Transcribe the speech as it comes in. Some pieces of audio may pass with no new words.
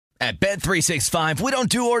At Bet365, we don't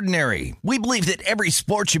do ordinary. We believe that every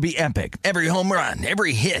sport should be epic. Every home run,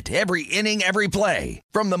 every hit, every inning, every play.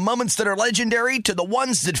 From the moments that are legendary to the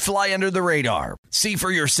ones that fly under the radar. See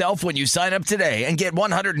for yourself when you sign up today and get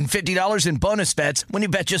 $150 in bonus bets when you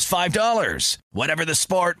bet just $5. Whatever the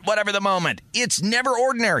sport, whatever the moment, it's never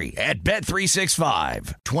ordinary at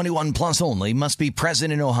Bet365. 21 plus only. Must be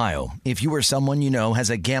present in Ohio. If you or someone you know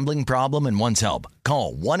has a gambling problem and wants help,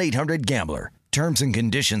 call 1-800-GAMBLER. Terms and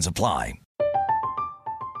conditions apply.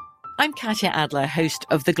 I'm Katya Adler, host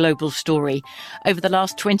of The Global Story. Over the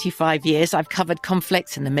last 25 years, I've covered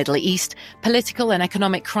conflicts in the Middle East, political and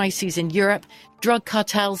economic crises in Europe, drug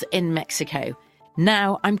cartels in Mexico.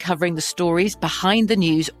 Now I'm covering the stories behind the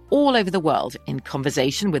news all over the world in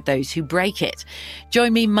conversation with those who break it.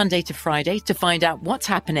 Join me Monday to Friday to find out what's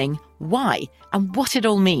happening, why, and what it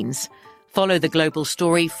all means. Follow The Global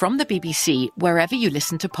Story from the BBC wherever you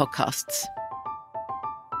listen to podcasts.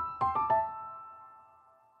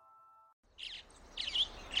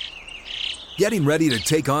 Getting ready to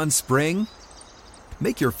take on spring?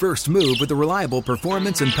 Make your first move with the reliable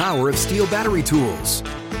performance and power of Steel battery tools.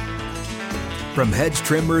 From hedge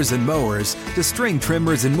trimmers and mowers to string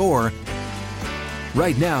trimmers and more,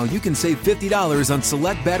 right now you can save $50 on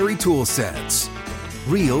select battery tool sets.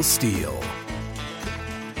 Real Steel.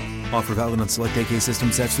 Offer valid on select AK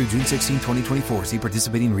system sets through June 16, 2024. See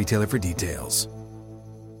participating retailer for details.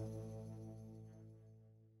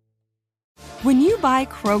 When you buy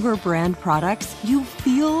Kroger brand products, you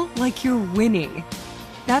feel like you're winning.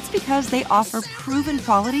 That's because they offer proven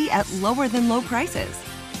quality at lower than low prices.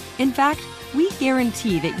 In fact, we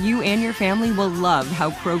guarantee that you and your family will love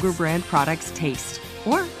how Kroger brand products taste,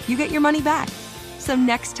 or you get your money back. So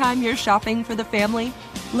next time you're shopping for the family,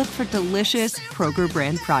 look for delicious Kroger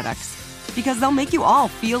brand products, because they'll make you all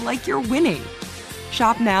feel like you're winning.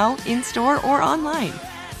 Shop now, in-store, or online.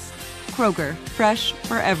 Kroger, fresh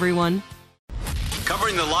for everyone.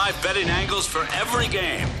 Covering the live betting angles for every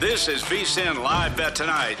game. This is VSiN Live Bet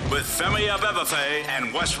Tonight with Femi Abebefe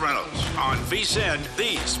and Wes Reynolds on VSiN,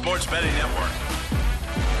 the sports betting network.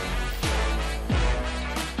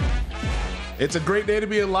 It's a great day to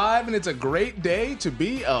be alive, and it's a great day to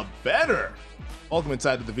be a bettor. Welcome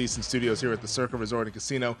inside to the VSiN studios here at the Circa Resort and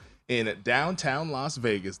Casino in downtown Las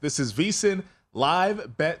Vegas. This is VSiN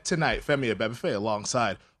Live Bet Tonight. Femi Abebefe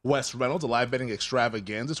alongside Wes Reynolds, a live betting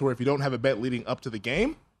extravaganza, where if you don't have a bet leading up to the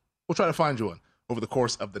game, we'll try to find you one over the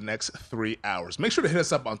course of the next 3 hours. Make sure to hit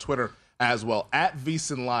us up on Twitter as well. At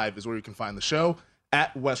VSiN Live is where you can find the show.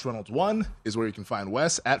 At Wes Reynolds 1 is where you can find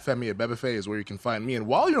Wes. At Femi Abebefe is where you can find me. And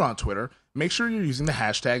while you're on Twitter, make sure you're using the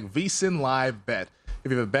hashtag VSiNLiveBet.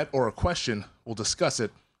 If you have a bet or a question, we'll discuss it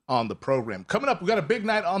on the program. Coming up, we got a big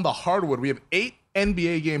night on the hardwood. We have 8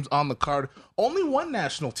 NBA games on the card. Only one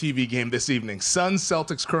national TV game this evening. Suns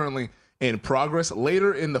Celtics currently in progress.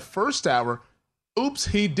 Later in the first hour, oops,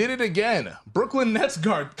 he did it again. Brooklyn Nets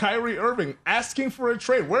guard Kyrie Irving asking for a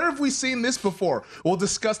trade. Where have we seen this before? We'll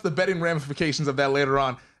discuss the betting ramifications of that later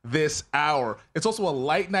on this hour. It's also a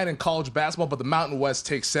light night in college basketball, but the Mountain West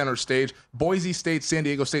takes center stage. Boise State, San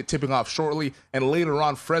Diego State tipping off shortly, and later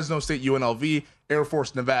on, Fresno State, UNLV, Air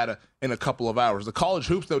Force, Nevada in a couple of hours. The college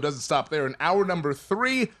hoops, though, doesn't stop there. In hour number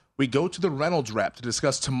 3, we go to the Reynolds Wrap to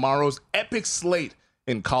discuss tomorrow's epic slate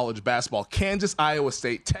in college basketball. Kansas, Iowa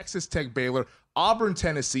State, Texas Tech, Baylor, Auburn,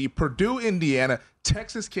 Tennessee, Purdue, Indiana,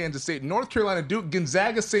 Texas, Kansas State, North Carolina, Duke,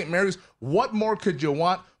 Gonzaga, St. Mary's. What more could you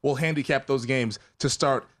want? We'll handicap those games to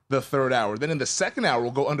start the third hour. Then in the second hour,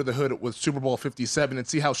 we'll go under the hood with Super Bowl 57 and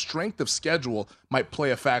see how strength of schedule might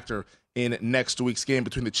play a factor in next week's game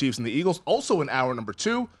between the Chiefs and the Eagles. Also in hour number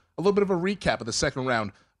 2, a little bit of a recap of the second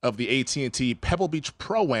round of the AT&T Pebble Beach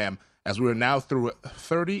Pro-Am, as we are now through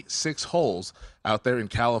 36 holes out there in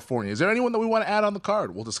California. Is there anyone that we want to add on the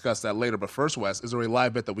card? We'll discuss that later. But first, Wes, is there a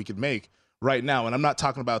live bet that we could make right now? And I'm not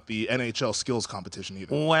talking about the NHL skills competition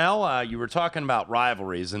either. Well, you were talking about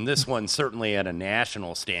rivalries, and this one certainly at a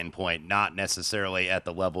national standpoint, not necessarily at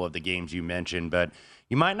the level of the games you mentioned, but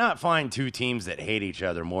you might not find two teams that hate each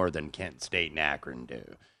other more than Kent State and Akron do.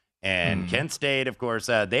 And Kent State, of course,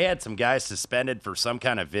 they had some guys suspended for some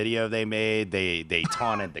kind of video they made. They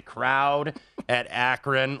taunted the crowd at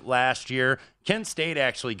Akron last year. Kent State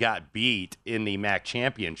actually got beat in the MAC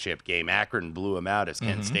championship game. Akron blew them out as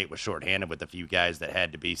Kent State was shorthanded with a few guys that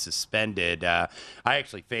had to be suspended. I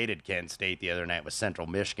actually faded Kent State the other night with Central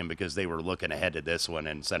Michigan because they were looking ahead to this one,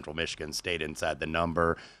 and Central Michigan stayed inside the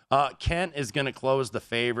number. Kent is going to close the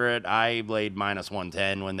favorite. I laid minus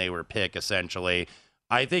 110 when they were pick, essentially.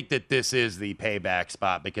 I think that this is the payback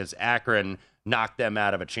spot because Akron knocked them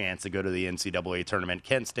out of a chance to go to the NCAA tournament.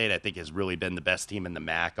 Kent State, I think, has really been the best team in the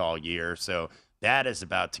MAC all year, so that is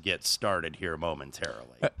about to get started here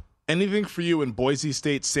momentarily. Anything for you in Boise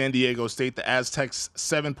State, San Diego State? The Aztecs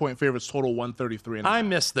 7-point favorites, total 133. I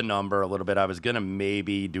missed the number a little bit. I was going to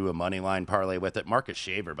maybe do a money line parlay with it. Marcus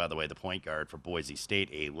Shaver, by the way, the point guard for Boise State,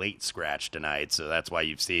 a late scratch tonight. So that's why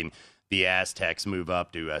you've seen the Aztecs move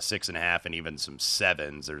up to 6.5 and even some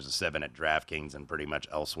 7s. There's a 7 at DraftKings and pretty much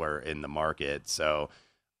elsewhere in the market. So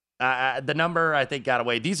the number, I think, got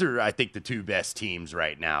away. These are, I think, the two best teams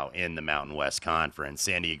right now in the Mountain West Conference.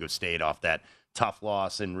 San Diego State off that tough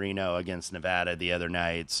loss in Reno against Nevada the other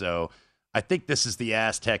night. So I think this is the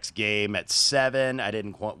Aztecs game at 7. I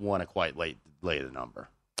didn't want to quite lay the number.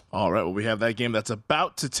 All right, well, we have that game that's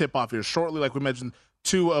about to tip off here shortly. Like we mentioned,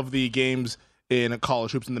 2 of the games in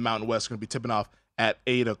college hoops in the Mountain West are going to be tipping off at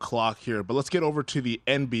 8 o'clock here. But let's get over to the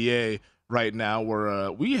NBA right now,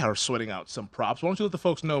 where we are sweating out some props. Why don't you let the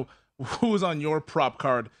folks know who's on your prop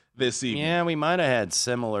card this evening? Yeah, we might have had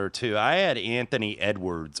similar, too. I had Anthony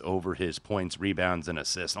Edwards over his points, rebounds, and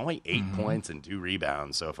assists. Only 8 points and 2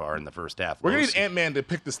 rebounds so far in the first half. We're going to need Ant-Man to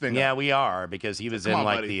pick this thing up. Yeah, we are, because he was the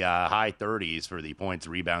high 30s for the points,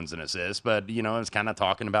 rebounds, and assists. But, I was kind of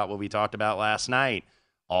talking about what we talked about last night.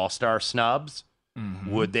 All-star snubs.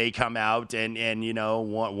 Would they come out and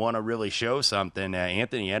want to really show something?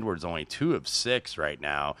 Anthony Edwards only 2 of 6 right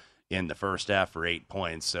now in the first half for 8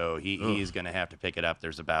 points, so he's going to have to pick it up.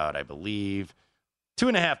 There's about, I believe,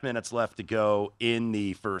 2.5 minutes left to go in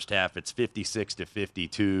the first half. It's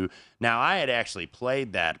 56-52. Now, I had actually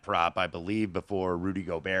played that prop, I believe, before Rudy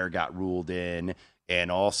Gobert got ruled in,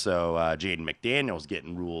 and also Jaden McDaniels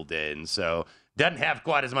getting ruled in. So doesn't have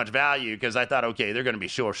quite as much value because I thought, okay, they're going to be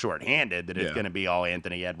short-handed, that it's going to be all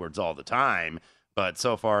Anthony Edwards all the time. But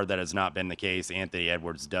so far, that has not been the case. Anthony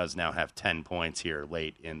Edwards does now have 10 points here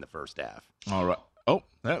late in the first half. All right. Oh,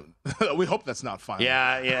 we hope that's not final.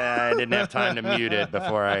 Yeah, I didn't have time to mute it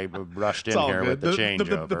before I rushed in here with the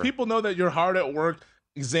changeover. The people know that you're hard at work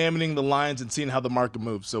examining the lines and seeing how the market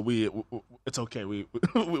moves, so it's okay. We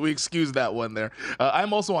excuse that one there.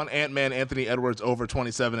 I'm also on Ant-Man, Anthony Edwards over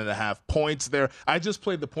 27.5 points there. I just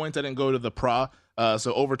played the points. I didn't go to the pro.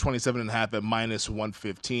 So over 27.5 at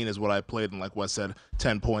 -115 is what I played, and like Wes said,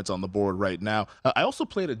 10 points on the board right now. I also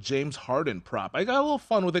played a James Harden prop. I got a little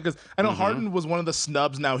fun with it because I know Harden was one of the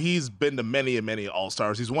snubs. Now he's been to many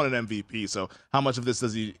All-Stars. He's won an MVP, so how much of this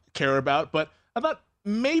does he care about? But I thought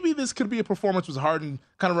maybe this could be a performance where Harden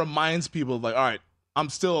kind of reminds people like, all right, I'm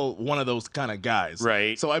still one of those kind of guys.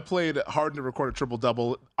 Right. So I played Harden to record a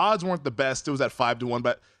triple-double. Odds weren't the best. It was at 5-1,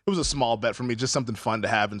 but it was a small bet for me, just something fun to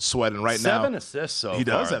have and sweat. And right now, 7 assists so he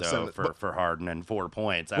does far, have though, 7 for Harden and 4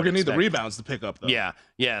 points. We're going to need the rebounds to pick up, though.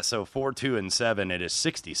 Yeah. So 4, 2, and 7. It is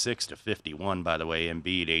 66-51, by the way.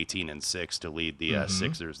 Embiid 18 and 6 to lead the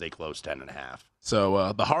Sixers. They close 10.5.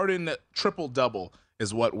 So the Harden triple-double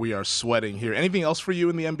is what we are sweating here. Anything else for you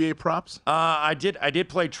in the NBA props? I did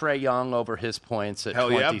play Trae Young over his points at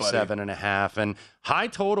 27.5, and high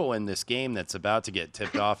total in this game that's about to get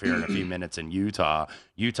tipped off here in a few minutes in Utah.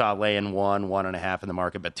 Utah laying 1.5 in the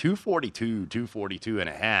market, but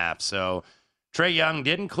 242.5. So Trae Young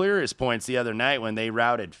didn't clear his points the other night when they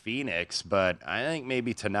routed Phoenix, but I think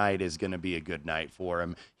maybe tonight is going to be a good night for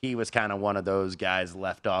him. He was kind of one of those guys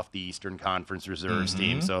left off the Eastern Conference Reserves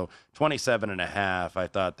team. So 27.5, I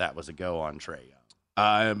thought that was a go on Trae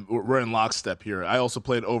Young. We're in lockstep here. I also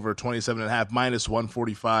played over 27.5,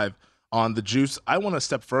 -145 on the juice. I want to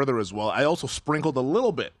step further as well. I also sprinkled a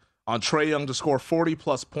little bit on Trae Young to score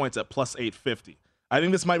 40-plus points at +850. I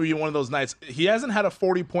think this might be one of those nights. He hasn't had a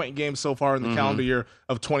 40-point game so far in the calendar year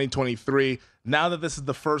of 2023. Now that this is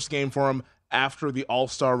the first game for him after the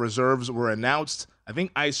All-Star reserves were announced, I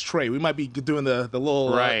think Ice Trae, we might be doing the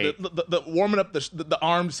little the warming up the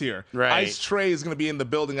arms here. Right. Ice Trae is going to be in the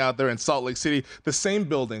building out there in Salt Lake City, the same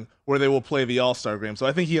building where they will play the All-Star game. So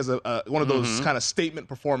I think he has one of those kind of statement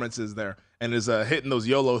performances there and is hitting those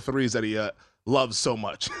YOLO threes that he loves so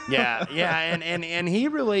much. Yeah, and he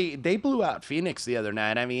really, they blew out Phoenix the other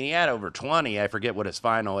night. I mean, he had over 20. I forget what his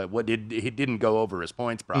final, he didn't go over his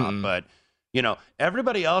points prop, but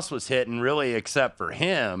everybody else was hitting really except for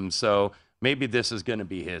him. So maybe this is going to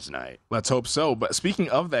be his night. Let's hope so. But speaking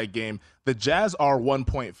of that game, the Jazz are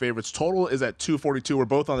 1-point favorites. Total is at 242. We're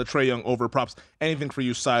both on the Trae Young over props. Anything for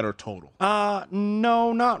you, side or total?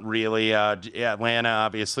 No, not really. Atlanta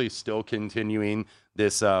obviously still continuing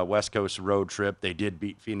this West Coast road trip. They did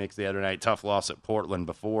beat Phoenix the other night. Tough loss at Portland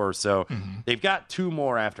before. So they've got 2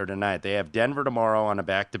 more after tonight. They have Denver tomorrow on a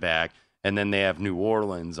back-to-back, and then they have New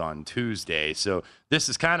Orleans on Tuesday. So this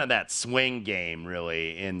is kind of that swing game,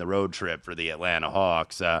 really, in the road trip for the Atlanta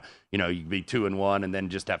Hawks. You could be 2-1 and then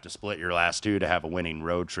just have to split your last 2 to have a winning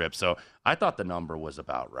road trip. So I thought the number was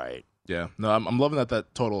about right. Yeah, no, I'm loving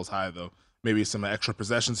that total is high, though. Maybe some extra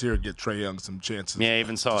possessions here, get Trae Young some chances. Yeah, I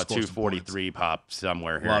even saw a 243 pop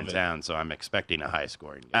somewhere here in town, so I'm expecting a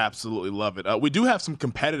high-scoring game. Absolutely love it. We do have some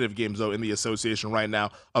competitive games, though, in the association right now.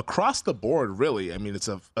 Across the board, really. I mean, it's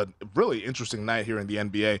a really interesting night here in the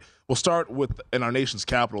NBA. We'll start in our nation's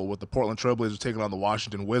capital with the Portland Trailblazers taking on the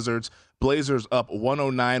Washington Wizards. Blazers up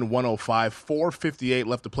 109-105, 4:58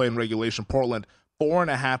 left to play in regulation. Portland,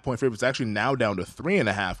 4.5-point favorites, actually now down to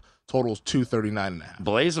 3.5. Totals 239.5.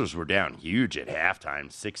 Blazers were down huge at halftime,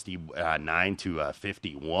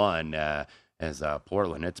 69-51. As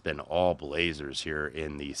Portland, it's been all Blazers here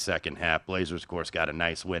in the second half. Blazers, of course, got a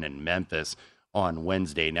nice win in Memphis on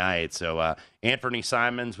Wednesday night. So Anthony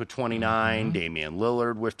Simons with 29, Damian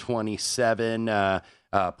Lillard with 27,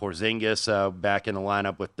 Porzingis back in the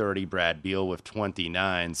lineup with 30, Brad Beal with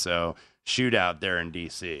 29. So shootout there in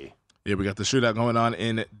D.C. Yeah, we got the shootout going on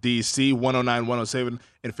in D.C., 109-107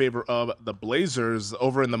 in favor of the Blazers.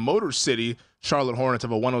 Over in the Motor City, Charlotte Hornets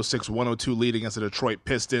have a 106-102 lead against the Detroit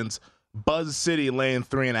Pistons. Buzz City laying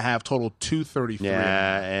 3.5, total 233.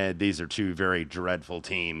 Yeah, and these are two very dreadful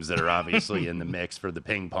teams that are obviously in the mix for the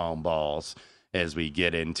ping pong balls as we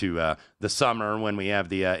get into the summer when we have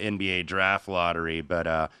the NBA draft lottery.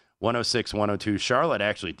 But 106-102. Charlotte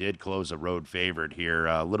actually did close a road favorite here.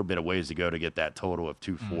 A little bit of ways to go to get that total of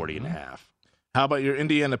 240.5. How about your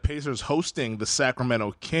Indiana Pacers hosting the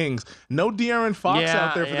Sacramento Kings? No De'Aaron Fox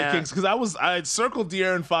out there for the Kings, because I had circled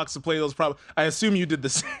De'Aaron Fox to play those. I assume you did the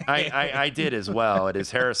same. I did as well. It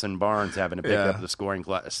is Harrison Barnes having to pick up the scoring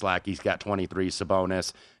slack. He's got 23.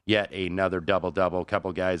 Sabonis, yet another double-double.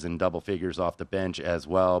 Couple guys in double figures off the bench as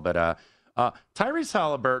well. But Tyrese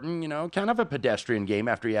Halliburton, kind of a pedestrian game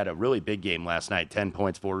after he had a really big game last night. 10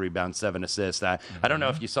 points, 4 rebounds, 7 assists. I don't know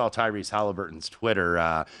if you saw Tyrese Halliburton's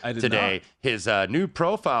Twitter today. Not. His new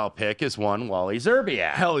profile pic is one Wally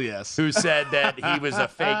Zerbiak. Hell yes. Who said that he was a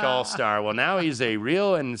fake all-star. Well, now he's a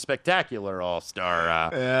real and spectacular all-star.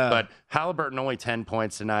 But Halliburton only 10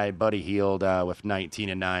 points tonight. Buddy Hield with 19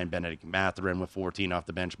 and 9. Benedict Mathurin with 14 off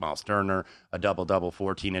the bench. Miles Turner, a double-double,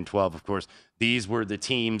 14 and 12. Of course, these were the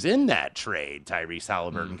teams in that trade. Tyrese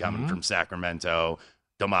Halliburton coming from Sacramento.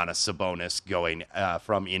 Domantas Sabonis going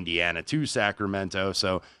from Indiana to Sacramento.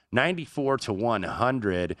 So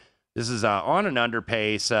 94-100. This is on an under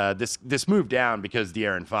pace. This moved down because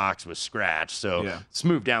De'Aaron Fox was scratched. So it's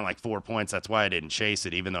moved down like 4 points. That's why I didn't chase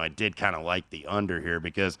it, even though I did kind of like the under here.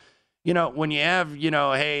 Because, when you have,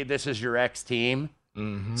 hey, this is your ex team,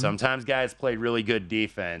 sometimes guys play really good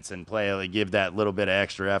defense and give that little bit of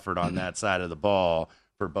extra effort on that side of the ball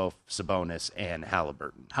for both Sabonis and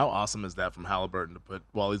Halliburton. How awesome is that from Halliburton to put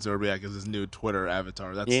Wally Zerbiak as his new Twitter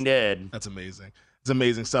avatar? He did. That's amazing. It's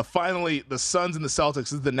amazing stuff. Finally, the Suns and the Celtics.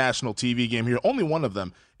 This is the national TV game here. Only one of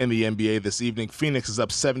them in the NBA this evening. Phoenix is up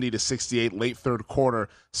 70-68 late third quarter.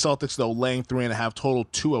 Celtics, though, laying 3.5, total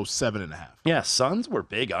 207.5. Yeah, Suns were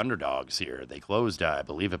big underdogs here. They closed, I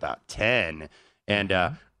believe, about 10. And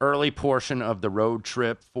early portion of the road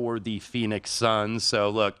trip for the Phoenix Suns.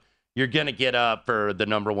 So, look, you're going to get up for the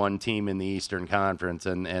number one team in the Eastern Conference,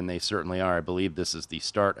 and they certainly are. I believe this is the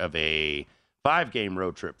start of a 5-game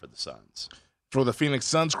road trip for the Suns. For the Phoenix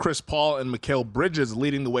Suns, Chris Paul and Mikal Bridges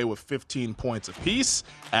leading the way with 15 points apiece.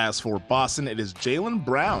 As for Boston, it is Jaylen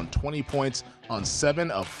Brown, 20 points on 7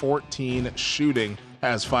 of 14 shooting,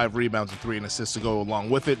 has 5 rebounds and 3 assists to go along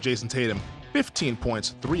with it. Jason Tatum, 15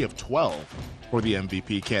 points, 3 of 12 for the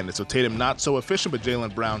MVP candidate. So Tatum not so efficient, but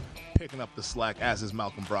Jaylen Brown picking up the slack, as is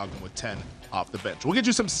Malcolm Brogdon with 10 off the bench. We'll get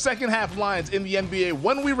you some second half lines in the NBA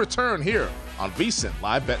when we return here on VSiN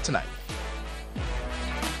Live Bet Tonight.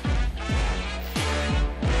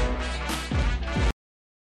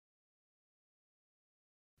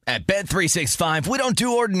 At Bet365, we don't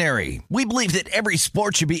do ordinary. We believe that every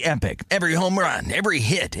sport should be epic. Every home run, every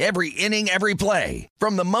hit, every inning, every play.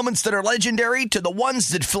 From the moments that are legendary to the ones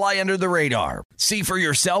that fly under the radar. See for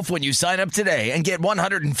yourself when you sign up today and get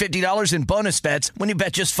 $150 in bonus bets when you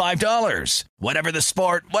bet just $5. Whatever the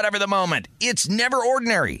sport, whatever the moment, it's never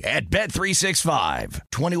ordinary at Bet365.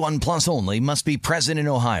 21 plus only. Must be present in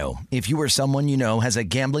Ohio. If you or someone you know has a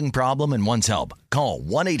gambling problem and wants help, call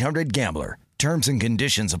 1-800-GAMBLER. Terms and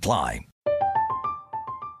conditions apply.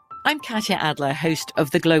 I'm Katya Adler, host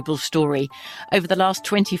of The Global Story. Over the last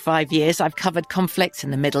 25 years, I've covered conflicts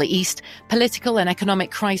in the Middle East, political and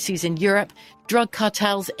economic crises in Europe, drug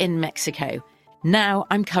cartels in Mexico. Now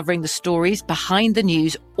I'm covering the stories behind the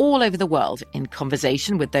news all over the world in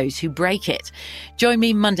conversation with those who break it. Join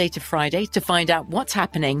me Monday to Friday to find out what's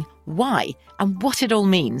happening, why, and what it all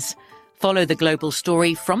means. Follow The Global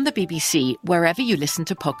Story from the BBC wherever you listen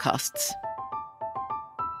to podcasts.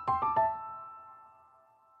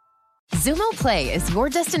 Xumo Play is your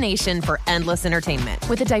destination for endless entertainment.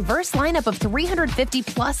 With a diverse lineup of 350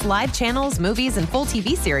 plus live channels, movies, and full TV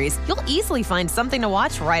series, you'll easily find something to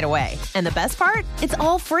watch right away. And the best part? It's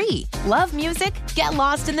all free. Love music? Get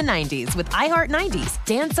lost in the 90s with iHeart 90s,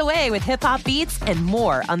 dance away with hip-hop beats, and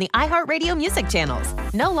more on the iHeartRadio music channels.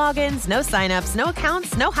 No logins, no signups, no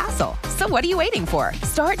accounts, no hassle. So what are you waiting for?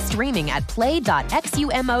 Start streaming at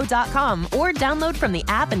play.xumo.com or download from the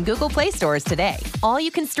app and Google Play stores today. All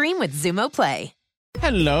you can stream with Xumo Play.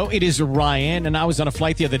 Hello, it is Ryan, and I was on a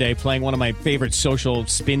flight the other day playing one of my favorite social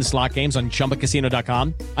spin slot games on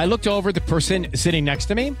ChumbaCasino.com. I looked over at the person sitting next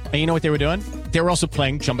to me, and you know what they were doing? They were also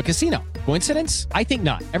playing Chumba Casino. Coincidence? I think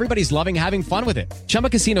not. Everybody's loving having fun with it. Chumba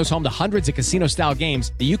Casino is home to hundreds of casino-style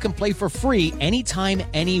games that you can play for free anytime,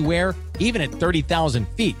 anywhere, even at 30,000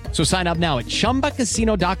 feet. So sign up now at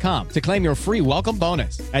ChumbaCasino.com to claim your free welcome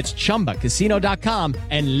bonus. That's ChumbaCasino.com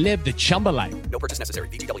and live the Chumba life. No purchase necessary.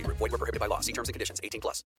 VGW. Void where prohibited by law. See terms and conditions. 18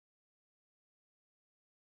 plus.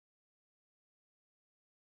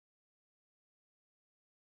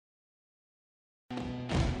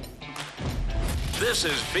 This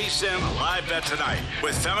is VSiN Live Bet Tonight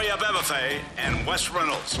with Femi Abebefe and Wes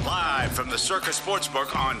Reynolds, live from the Circus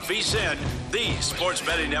Sportsbook on VSiN, the sports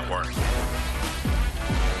betting network.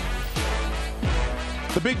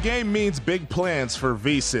 The big game means big plans for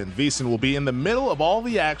VSiN. VSiN will be in the middle of all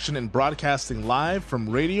the action and broadcasting live from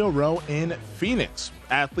Radio Row in Phoenix.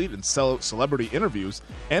 Athlete and celebrity interviews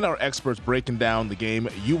and our experts breaking down the game.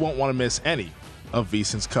 You won't want to miss any of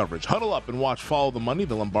VSiN's coverage. Huddle up and watch Follow the Money,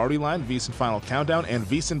 The Lombardi Line, VSiN Final Countdown, and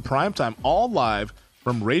VSiN Primetime, all live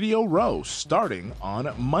from Radio Row starting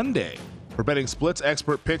on Monday. For betting splits,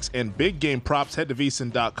 expert picks, and big game props, head to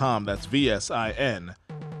VSiN.com. That's VSIN.com.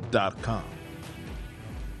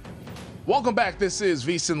 Welcome back. This is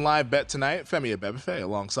VSiN Live Bet Tonight. Femi Abebefe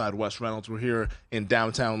alongside Wes Reynolds. We're here in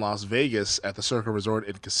downtown Las Vegas at the Circa Resort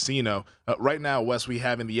and Casino. Right now, Wes, we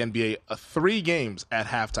have in the NBA 3 games at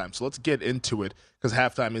halftime. So let's get into it because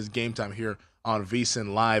halftime is game time here on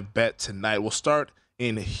VSiN Live Bet Tonight. We'll start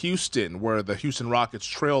in Houston, where the Houston Rockets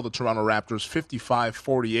trail the Toronto Raptors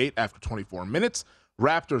 55-48 after 24 minutes.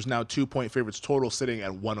 Raptors now 2-point favorites total, sitting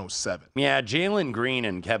at 107. Yeah, Jalen Green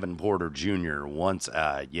and Kevin Porter Jr. once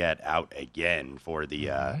yet out again for the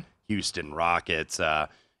Houston Rockets.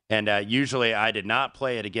 Usually I did not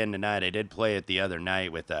play it again tonight. I did play it the other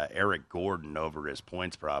night with Eric Gordon over his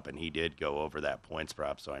points prop, and he did go over that points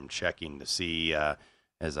prop. So I'm checking to see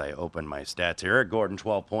as I open my stats here. Eric Gordon,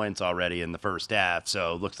 12 points already in the first half,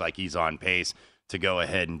 so looks like he's on pace to go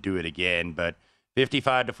ahead and do it again. But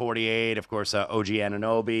 55-48, of course, OG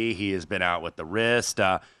Anunoby, he has been out with the wrist.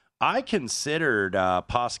 I considered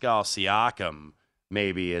Pascal Siakam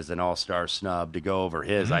maybe as an all-star snub to go over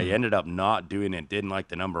his. I ended up not doing it, didn't like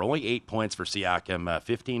the number. Only 8 points for Siakam,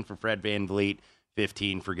 15 for Fred VanVleet,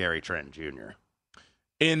 15 for Gary Trent Jr.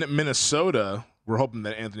 In Minnesota, we're hoping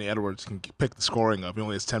that Anthony Edwards can pick the scoring up. He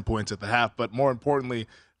only has 10 points at the half, but more importantly,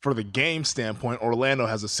 for the game standpoint, Orlando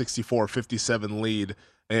has a 64-57 lead.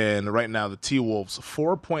 And right now, the T-Wolves,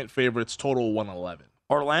 4-point favorites, total 111.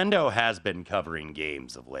 Orlando has been covering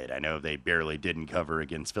games of late. I know they barely didn't cover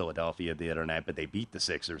against Philadelphia the other night, but they beat the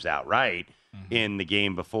Sixers outright in the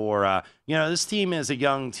game before. This team is a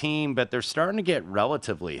young team, but they're starting to get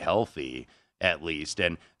relatively healthy, at least.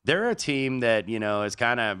 And they're a team that, is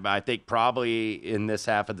kind of, I think, probably in this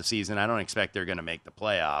half of the season, I don't expect they're going to make the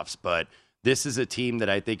playoffs, but this is a team that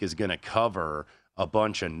I think is going to cover a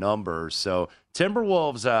bunch of numbers. So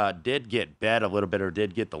Timberwolves did get bet a little bit, or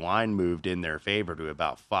did get the line moved in their favor to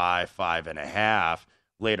about 5.5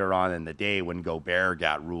 later on in the day when Gobert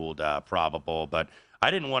got ruled probable. But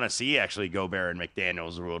I didn't want to see actually Gobert and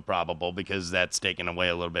McDaniels ruled probable because that's taken away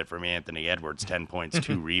a little bit from Anthony Edwards, 10 points,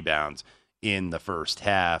 2 rebounds in the first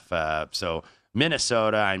half. So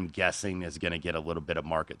Minnesota, I'm guessing, is going to get a little bit of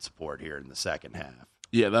market support here in the second half.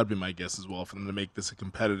 Yeah, that'd be my guess as well for them to make this a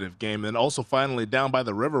competitive game. And also, finally, down by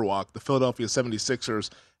the Riverwalk, the Philadelphia 76ers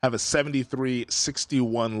have a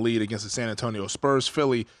 73-61 lead against the San Antonio Spurs.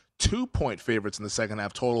 Philly, 2-point favorites in the second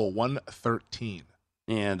half, total 113.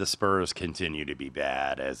 And the Spurs continue to be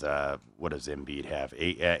bad. As what does Embiid have?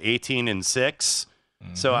 18-6.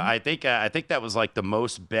 So I think that was like the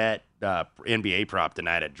most bet NBA prop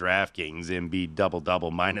tonight at DraftKings. Embiid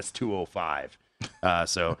double-double minus 205.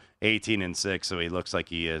 So 18-6, so he looks like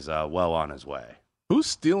he is well on his way. Who's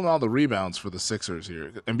stealing all the rebounds for the Sixers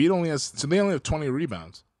here? Embiid only have 20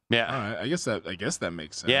 rebounds. Yeah, all right. I guess that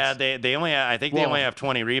makes sense. Yeah, they only have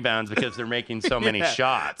 20 rebounds because they're making so many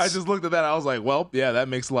shots. I just looked at that. I was like, well, yeah, that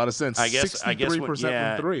makes a lot of sense. I guess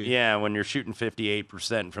 63% from three. Yeah, when you're shooting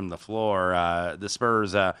 58% from the floor, the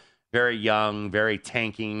Spurs very young, very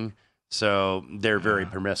tanking. So they're very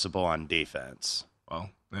permissible on defense.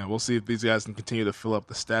 Well, yeah, we'll see if these guys can continue to fill up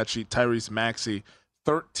the stat sheet. Tyrese Maxey,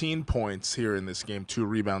 13 points here in this game, 2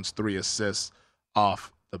 rebounds, 3 assists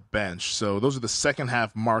off the bench. So those are the second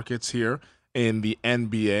half markets here in the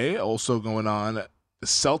NBA. Also going on, the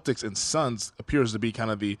Celtics and Suns appears to be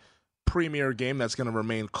kind of the premier game that's going to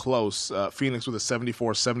remain close. Phoenix with a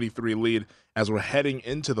 74-73 lead as we're heading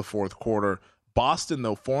into the fourth quarter. Boston,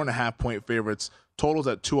 though, 4.5-point favorites. Totals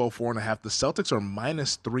at 204.5. The Celtics are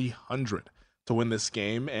minus 300 to win this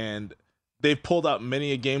game, and they've pulled out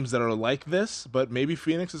many games that are like this, but maybe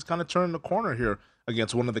Phoenix is kind of turning the corner here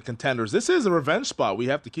against one of the contenders. This is a revenge spot. We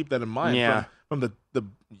have to keep that in mind from the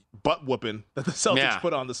butt whooping that the Celtics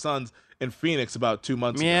put on the Suns in Phoenix about 2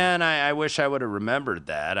 months ago. Yeah, and I wish I would have remembered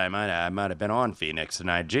that. I might have been on Phoenix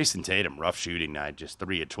tonight. Jason Tatum, rough shooting night, just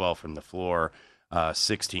 3 of 12 from the floor,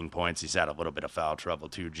 16 points. He's had a little bit of foul trouble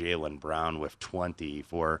too. Jaylen Brown with 20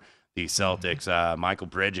 for the Celtics. Michael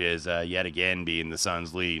Bridges, yet again, being the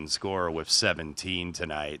Suns' leading scorer with 17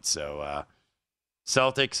 tonight. So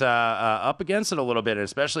Celtics up against it a little bit,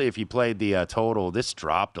 especially if you played the total. This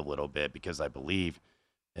dropped a little bit because I believe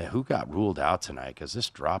who got ruled out tonight, because this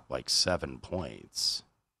dropped like 7 points.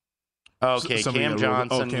 Okay,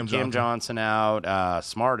 Cam Johnson out.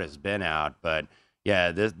 Smart has been out, but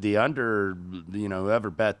yeah, the under, whoever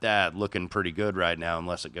bet that, looking pretty good right now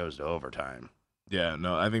unless it goes to overtime. Yeah,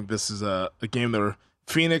 no, I think this is a game that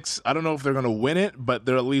Phoenix, I don't know if they're going to win it, but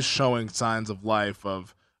they're at least showing signs of life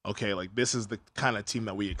of, okay, like this is the kind of team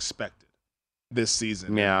that we expected this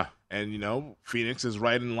season. Yeah. And, Phoenix is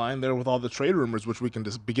right in line there with all the trade rumors, which we can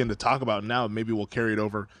just begin to talk about now. Maybe we'll carry it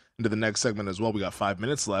over into the next segment as well. We got 5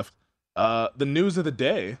 minutes left. The news of the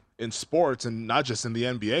day in sports, and not just in the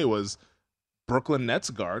NBA, was Brooklyn Nets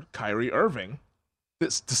guard Kyrie Irving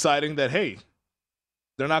deciding that, hey,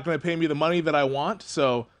 they're not going to pay me the money that I want,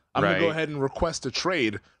 so I'm going to go ahead and request a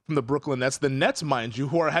trade from the Brooklyn Nets. The Nets, mind you,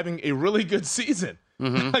 who are having a really good season.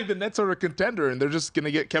 Like the Nets are a contender, and they're just going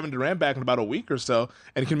to get Kevin Durant back in about a week or so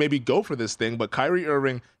and can maybe go for this thing. But Kyrie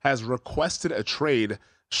Irving has requested a trade.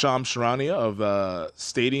 Shams Charania of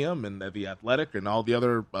Stadium and The Athletic and all the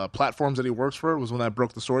other platforms that he works for was when I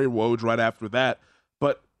broke the story. Woj right after that.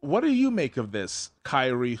 But what do you make of this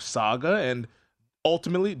Kyrie saga? And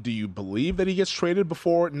ultimately, do you believe that he gets traded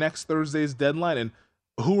before next Thursday's deadline? And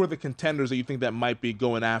who are the contenders that you think that might be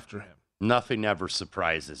going after him? Nothing ever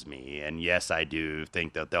surprises me. And yes, I do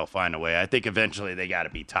think that they'll find a way. I think eventually they got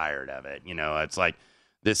to be tired of it. It's like,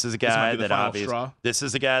 this is a guy that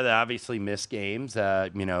obviously missed games,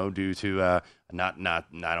 due to I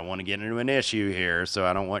don't want to get into an issue here, so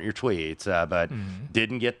I don't want your tweets, but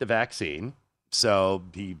didn't get the vaccine. So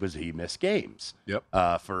he missed games. Yep.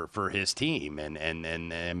 For his team,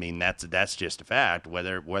 and I mean that's just a fact.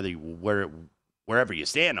 Wherever you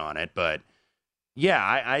stand on it, but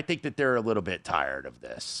yeah, I think that they're a little bit tired of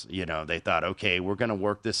this. They thought, okay, we're going to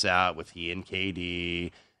work this out with he and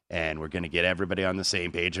KD, and we're going to get everybody on the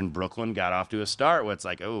same page. And Brooklyn got off to a start where it's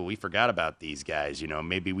like, oh, we forgot about these guys.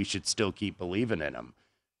 Maybe we should still keep believing in them.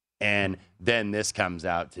 And then this comes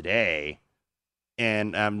out today.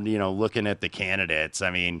 And I'm, looking at the candidates.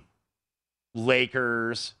 I mean,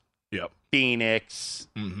 Lakers, Phoenix,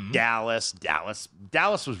 Dallas.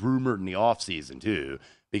 Dallas was rumored in the offseason, too,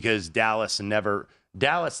 because Dallas never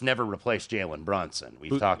replaced Jalen Brunson.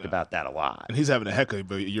 We've talked about that a lot. And he's having a heck of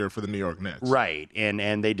a year for the New York Knicks. Right.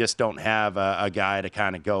 And they just don't have a guy to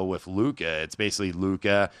kind of go with Luka. It's basically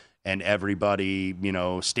Luka and everybody,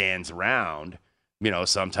 stands around,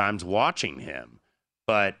 sometimes watching him.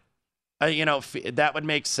 But that would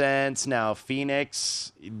make sense. Now,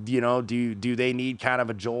 Phoenix, do they need kind of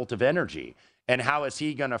a jolt of energy? And how is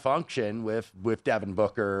he going to function with Devin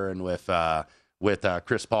Booker and with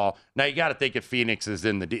Chris Paul? Now, you got to think if Phoenix is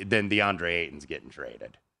then DeAndre Ayton's getting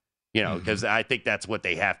traded, because I think that's what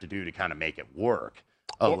they have to do to kind of make it work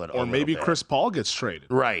a little. Or maybe Chris Paul gets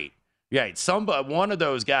traded. Right. Yeah. One of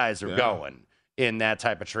those guys are going in that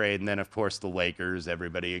type of trade. And then, of course, the Lakers,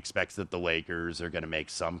 everybody expects that the Lakers are going to make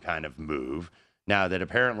some kind of move now that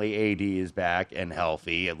apparently AD is back and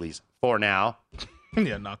healthy, at least for now.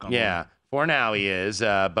 Knock on wood. Yeah, for now he is.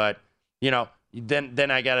 But, then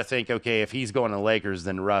I got to think, okay, if he's going to the Lakers,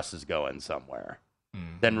 then Russ is going somewhere.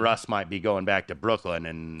 Then Russ might be going back to Brooklyn,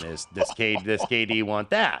 and this KD want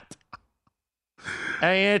that.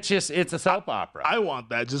 I mean, it's a soap opera. I want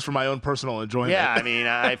that just for my own personal enjoyment. Yeah, I mean,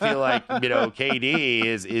 I feel like, KD,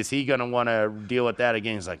 is he going to want to deal with that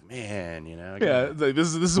again? He's like, man,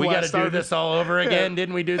 this is we why got to do this all over again.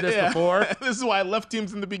 Didn't we do this before? This is why I left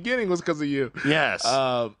teams in the beginning, was because of you. Yes.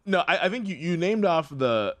 No, I think you named off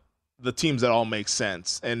the teams that all make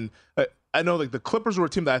sense. And I know like the Clippers were a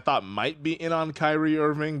team that I thought might be in on Kyrie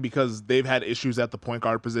Irving because they've had issues at the point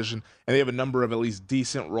guard position, and they have a number of at least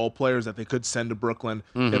decent role players that they could send to Brooklyn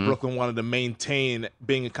if Brooklyn wanted to maintain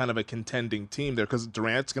being a kind of a contending team there, because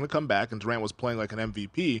Durant's going to come back, and Durant was playing like an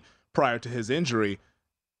MVP prior to his injury.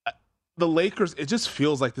 The Lakers, it just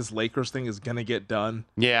feels like this Lakers thing is going to get done.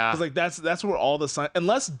 Yeah. Because like that's where all the sign,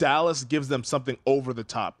 unless Dallas gives them something over the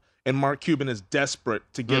top, and Mark Cuban is desperate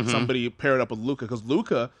to get somebody paired up with Luka, because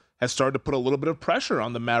Luka has started to put a little bit of pressure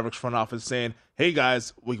on the Mavericks front office, saying, "Hey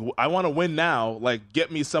guys, I want to win now. Like,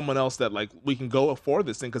 get me someone else that like we can go afford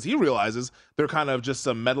this thing." Because he realizes they're kind of just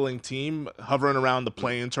a meddling team hovering around the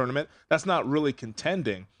play-in tournament. That's not really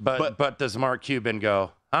contending. But does Mark Cuban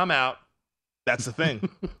go, "I'm out"? That's the thing.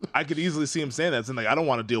 I could easily see him saying that. And like, I don't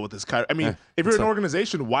want to deal with this Kyrie. I mean, if you're an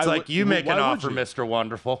organization, why? It's like you make an offer, you? Mr.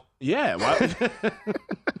 Wonderful. Yeah. Why?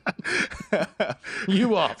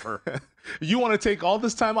 You offer. You want to take all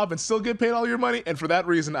this time off and still get paid all your money, and for that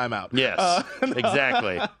reason, I'm out. Yes,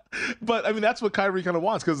 exactly. But I mean, that's what Kyrie kind of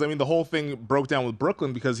wants, because I mean, the whole thing broke down with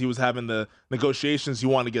Brooklyn because he was having the negotiations. He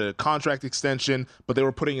wanted to get a contract extension, but they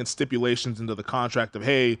were putting in stipulations into the contract of,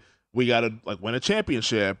 hey, we got to like win a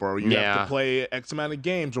championship, or you have to play X amount of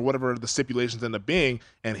games, or whatever the stipulations end up being.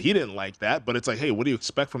 And he didn't like that. But it's like, hey, what do you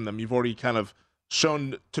expect from them? You've already kind of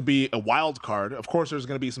shown to be a wild card. Of course, there's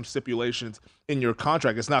going to be some stipulations in your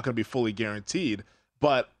contract. It's not going to be fully guaranteed.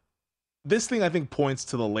 But this thing, I think, points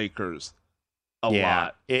to the Lakers a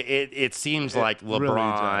lot. It seems like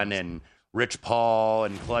LeBron really and Rich Paul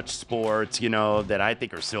and Clutch Sports, that I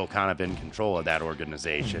think are still kind of in control of that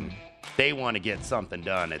organization. They want to get something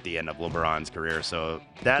done at the end of LeBron's career. So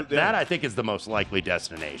that I think is the most likely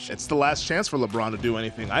destination. It's the last chance for LeBron to do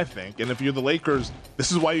anything, I think. And if you're the Lakers,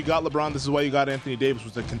 this is why you got LeBron. This is why you got Anthony Davis,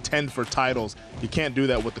 was to contend for titles. You can't do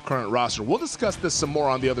that with the current roster. We'll discuss this some more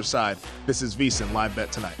on the other side. This is VSiN Live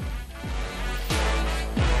Bet Tonight.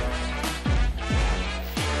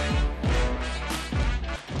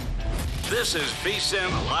 This is VSiN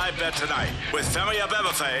Live Bet Tonight with Femi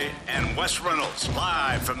Abebefe and Wes Reynolds,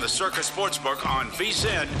 live from the Circus Sportsbook on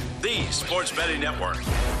VSiN, the sports betting network.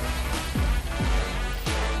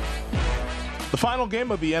 The final game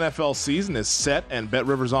of the NFL season is set, and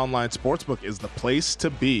BetRivers Online Sportsbook is the place to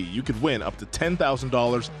be. You could win up to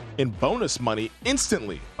 $10,000 in bonus money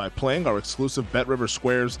instantly by playing our exclusive BetRivers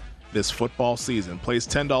Squares this football season. Place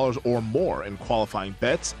 $10 or more in qualifying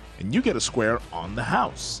bets, and you get a square on the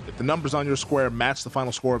house. If the numbers on your square match the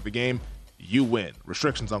final score of the game, you win.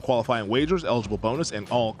 Restrictions on qualifying wagers, eligible bonus, and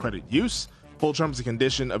all credit use. Full terms and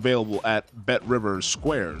condition available at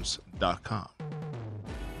BetRiversSquares.com.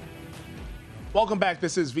 Welcome back.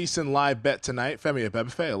 This is VSiN Live Bet Tonight. Femi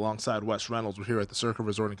Abebefe alongside Wes Reynolds. We're here at the Circa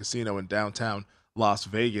Resort and Casino in downtown Las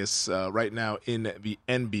Vegas right now in the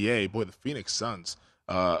NBA. Boy, the Phoenix Suns,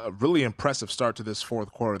 a really impressive start to this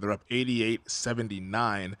fourth quarter. They're up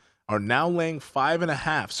 88-79, are now laying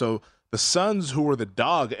 5.5. So the Suns, who were the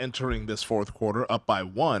dog entering this fourth quarter, up by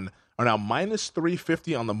 1, are now minus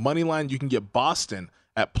 350 on the money line. You can get Boston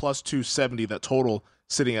at plus 270. That total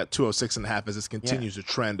sitting at 206.5 as this continues to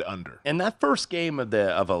trend under. And that first game of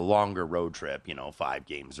a longer road trip, 5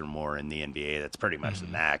 games or more in the NBA, that's pretty much the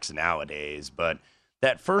max nowadays. But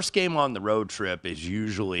that first game on the road trip is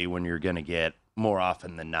usually when you're going to get, more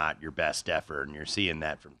often than not, your best effort. And you're seeing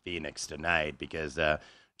that from Phoenix tonight, because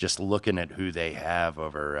just looking at who they have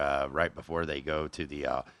over right before they go to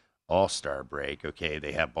the All-Star break. Okay,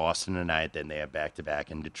 they have Boston tonight, then they have back-to-back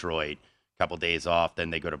in Detroit, a couple days off, then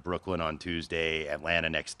they go to Brooklyn on Tuesday, Atlanta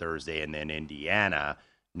next Thursday, and then Indiana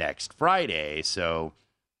next Friday. So,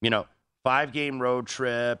 5-game road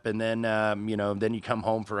trip, and then, then you come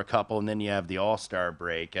home for a couple, and then you have the All-Star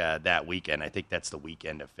break that weekend. I think that's the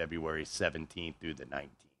weekend of February 17th through the 19th.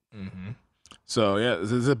 Mm-hmm. So, yeah,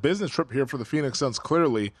 this is a business trip here for the Phoenix Suns,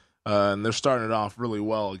 clearly, and they're starting it off really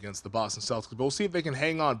well against the Boston Celtics. But we'll see if they can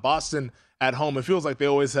hang on. Boston at home, it feels like they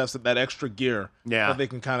always have that extra gear that they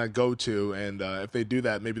can kind of go to, and if they do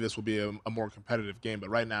that, maybe this will be a more competitive game. But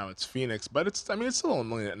right now it's Phoenix, but it's still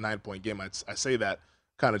only a 9-point game. I say that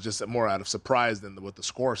kind of just more out of surprise than what the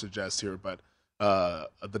score suggests here. But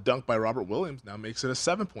the dunk by Robert Williams now makes it a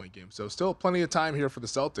 7-point game. So still plenty of time here for the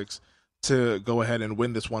Celtics to go ahead and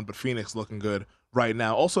win this one, but Phoenix looking good right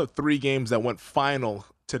now. Also 3 games that went final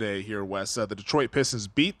today here, Wes. The Detroit Pistons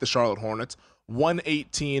beat the Charlotte Hornets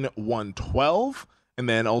 118-112. And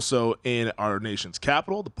then also in our nation's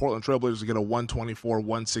capital, the Portland Trailblazers get a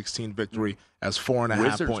 124-116 victory as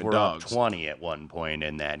 4.5-point dogs. Wizards were up 20 at one point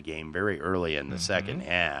in that game, very early in the second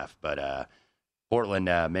half. But Portland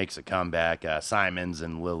makes a comeback. Simons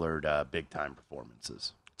and Lillard, big-time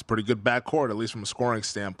performances. It's pretty good backcourt, at least from a scoring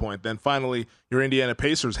standpoint. Then finally, your Indiana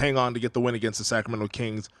Pacers hang on to get the win against the Sacramento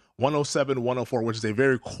Kings, 107-104, which is a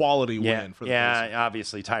very quality win for the Pacers.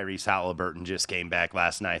 Obviously Tyrese Halliburton just came back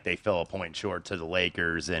last night. They fell a point short to the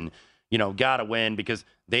Lakers and, you know, got to win because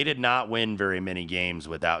they did not win very many games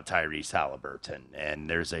without Tyrese Halliburton. And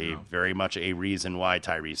there's very much a reason why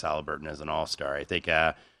Tyrese Halliburton is an all-star. I think,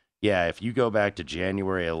 if you go back to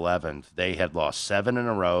January 11th, they had lost 7 in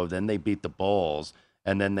a row. Then they beat the Bulls,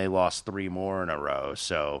 and then they lost 3 more in a row.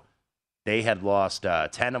 So they had lost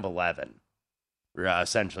 10 of 11,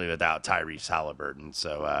 essentially without Tyrese Halliburton.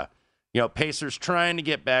 So, Pacers trying to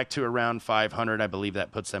get back to around 500. I believe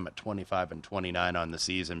that puts them at 25-29 on the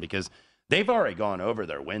season because they've already gone over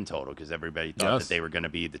their win total because everybody thought that they were going to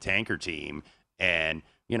be the tanker team. And,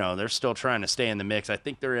 they're still trying to stay in the mix. I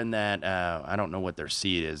think they're in that, I don't know what their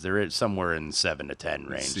seed is. They're somewhere in 7 to 10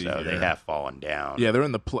 range, so they have fallen down. Yeah, they're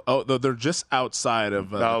in the they're just outside of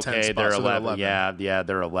the 10 spots. They're 11. So they're 11. Yeah,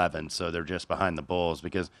 they're 11, so they're just behind the Bulls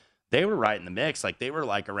because they were right in the mix. Like, they were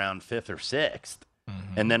like around 5th or 6th.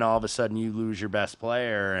 Mm-hmm. And then all of a sudden you lose your best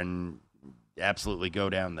player and absolutely go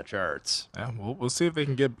down the charts. Yeah, we'll see if they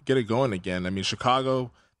can get it going again. I mean,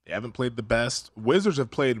 Chicago, they haven't played the best. Wizards have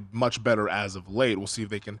played much better as of late. We'll see if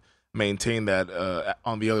they can maintain that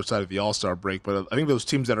on the other side of the All-Star break. But I think those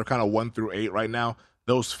teams that are kind of 1 through 8 right now,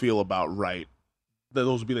 those feel about right.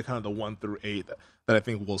 Those will be the kind of the 1 through 8 that I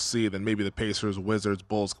think we'll see. Then maybe the Pacers, Wizards,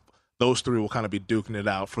 Bulls, those 3 will kind of be duking it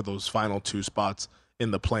out for those final 2 spots in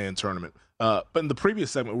the play-in tournament. But in the previous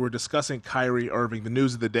segment, we were discussing Kyrie Irving. The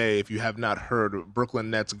news of the day, if you have not heard, Brooklyn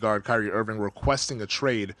Nets guard Kyrie Irving requesting a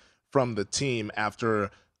trade from the team after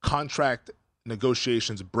contract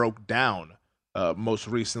negotiations broke down most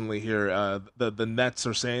recently here. The Nets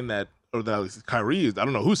are saying that, or that Kyrie, I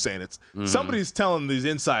don't know who's saying it. Somebody's telling these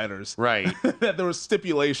insiders right that there were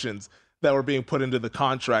stipulations that were being put into the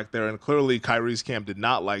contract there, and clearly Kyrie's camp did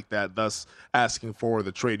not like that, thus asking for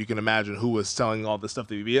the trade. You can imagine who was telling all this stuff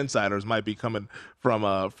to the insiders might be coming from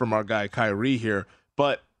our guy Kyrie here.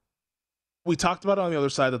 But we talked about it on the other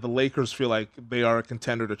side that the Lakers feel like they are a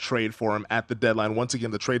contender to trade for him at the deadline. Once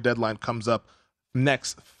again, the trade deadline comes up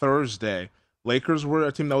next Thursday. Lakers were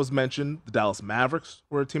a team that was mentioned. The Dallas Mavericks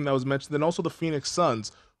were a team that was mentioned. And also the Phoenix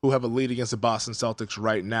Suns, who have a lead against the Boston Celtics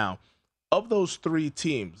right now. Of those 3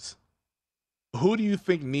 teams, who do you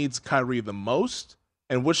think needs Kyrie the most?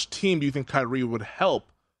 And which team do you think Kyrie would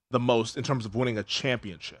help the most in terms of winning a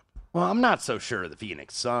championship? Well, I'm not so sure the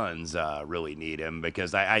Phoenix Suns really need him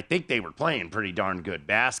because I think they were playing pretty darn good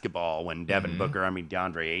basketball when Devin Booker,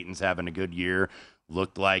 DeAndre Ayton's having a good year.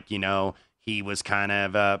 Looked like, he was kind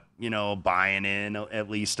of, buying in at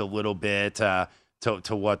least a little bit to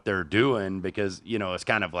what they're doing because, it's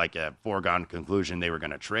kind of like a foregone conclusion they were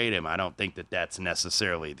going to trade him. I don't think that that's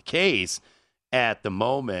necessarily the case at the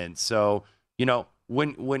moment. So,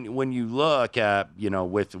 when you look at,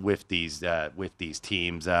 with these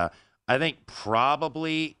teams, I think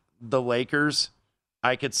probably the Lakers,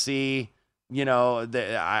 I could see,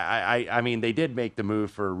 I mean, they did make the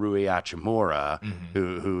move for Rui Hachimura,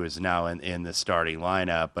 who is now in the starting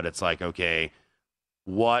lineup, but it's like, okay,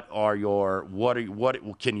 what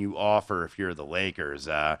can you offer if you're the Lakers?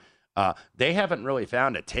 They haven't really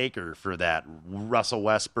found a taker for that Russell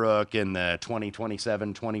Westbrook in the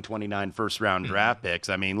 2027, 2029 first round draft picks.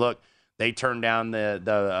 I mean, look, they turned down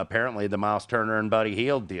apparently the Miles Turner and Buddy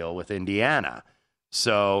Hield deal with Indiana.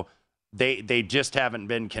 So they just haven't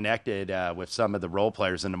been connected with some of the role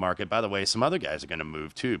players in the market. By the way, some other guys are going to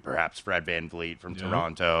move too. Perhaps Fred VanVleet from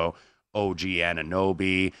Toronto, OG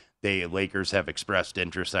Anunoby. The Lakers have expressed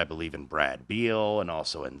interest, I believe, in Brad Beal and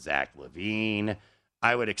also in Zach LaVine.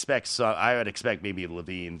 I would expect maybe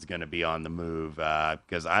LaVine's going to be on the move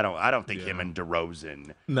because I don't think him and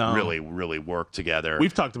DeRozan really work together.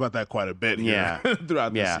 We've talked about that quite a bit here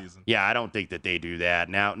throughout the season. Yeah, I don't think that they do that.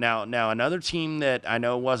 Now another team that I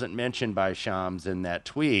know wasn't mentioned by Shams in that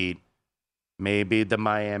tweet, maybe the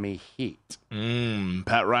Miami Heat.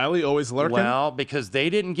 Pat Riley always lurking. Well, because they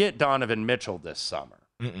didn't get Donovan Mitchell this summer,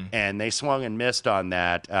 and they swung and missed on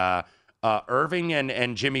that. Irving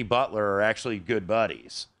and Jimmy Butler are actually good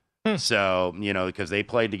buddies. So, because they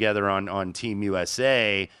played together on Team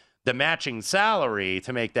USA, the matching salary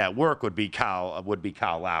to make that work would be Kyle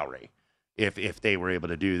Lowry if they were able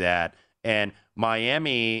to do that. And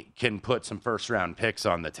Miami can put some first-round picks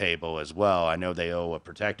on the table as well. I know they owe a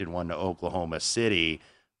protected one to Oklahoma City,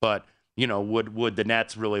 but, would the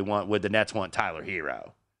Nets want Tyler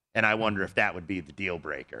Hero? And I wonder if that would be the deal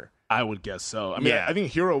breaker. I would guess so. I mean, I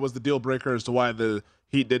think Hero was the deal breaker as to why the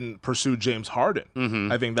Heat didn't pursue James Harden.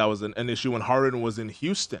 I think that was an issue when Harden was in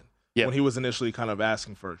Houston, when he was initially kind of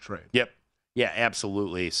asking for a trade. Yep. Yeah,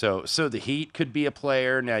 absolutely. So the Heat could be a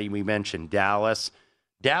player. Now, we mentioned Dallas.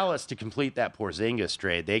 Dallas, to complete that Porzingis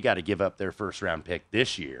trade, they got to give up their first-round pick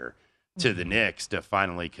this year to the Knicks to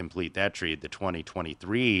finally complete that trade, the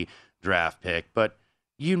 2023 draft pick. But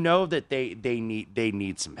you know that they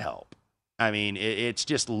need some help. I mean, it's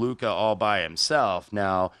just Luka all by himself.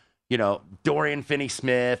 Now, Dorian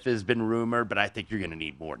Finney-Smith has been rumored, but I think you're going to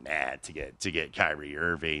need more than that to get Kyrie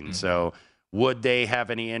Irving. Mm-hmm. So would they have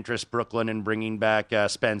any interest, Brooklyn, in bringing back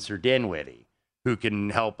Spencer Dinwiddie, who can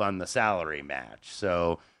help on the salary match?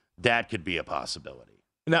 So that could be a possibility.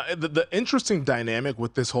 Now, the interesting dynamic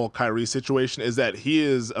with this whole Kyrie situation is that he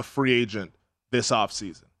is a free agent this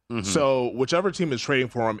offseason. Mm-hmm. So whichever team is trading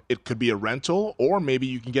for him, it could be a rental, or maybe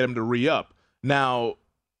you can get him to re-up. Now,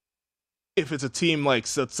 if it's a team like,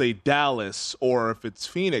 let's say, Dallas, or if it's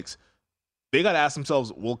Phoenix, they got to ask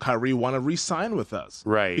themselves, will Kyrie want to re-sign with us?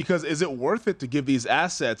 Right. Because is it worth it to give these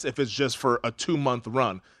assets if it's just for a 2-month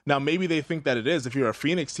run? Now, maybe they think that it is. If you're a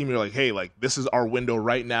Phoenix team, you're like, hey, this is our window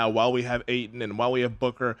right now while we have Ayton and while we have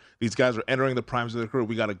Booker. These guys are entering the primes of their career.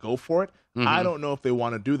 We got to go for it. Mm-hmm. I don't know if they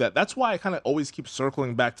want to do that. That's why I kind of always keep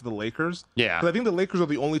circling back to the Lakers. Yeah. Because I think the Lakers are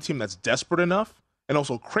the only team that's desperate enough and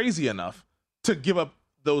also crazy enough to give up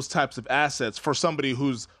those types of assets for somebody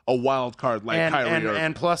who's a wild card like Kyrie Irving.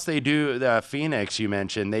 And plus they do, Phoenix, you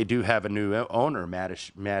mentioned, they do have a new owner, Matt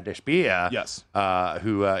Ishbia, yes,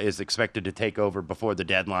 who is expected to take over before the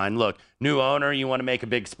deadline. Look, new owner, you want to make a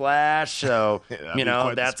big splash, so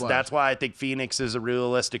that's why I think Phoenix is a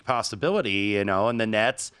realistic possibility, and the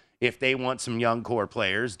Nets, if they want some young core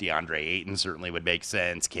players, DeAndre Ayton certainly would make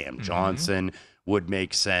sense, Cam Johnson would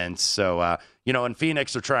make sense. So, and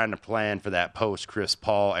Phoenix are trying to plan for that post-Chris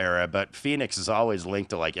Paul era, but Phoenix is always linked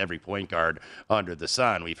to every point guard under the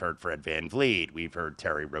sun. We've heard Fred VanVleet. We've heard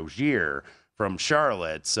Terry Rozier from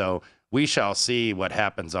Charlotte. So we shall see what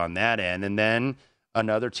happens on that end. And then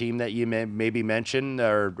another team that you maybe mentioned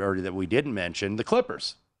or that we didn't mention, the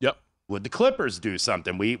Clippers. Yep. Would the Clippers do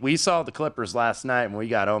something? We saw the Clippers last night when we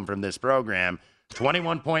got home from this program,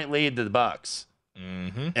 21-point lead to the Bucks.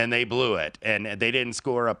 Mm-hmm. And they blew it, and they didn't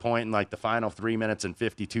score a point in the final 3 minutes and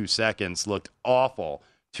 52 seconds. Looked awful.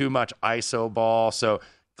 Too much ISO ball. So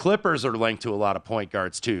Clippers are linked to a lot of point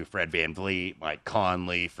guards too. Fred VanVleet, Mike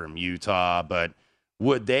Conley from Utah. But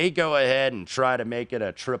would they go ahead and try to make it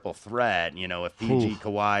a triple threat? With PG,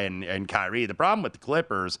 Kawhi, and Kyrie. The problem with the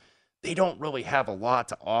Clippers, they don't really have a lot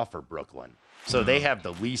to offer Brooklyn. So they have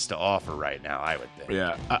the least to offer right now, I would think.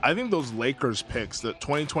 Yeah, I think those Lakers picks, the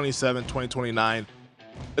 2027, 2029,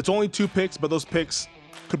 it's only 2 picks, but those picks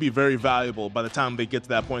could be very valuable by the time they get to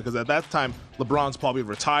that point, because at that time, LeBron's probably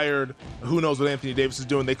retired. Who knows what Anthony Davis is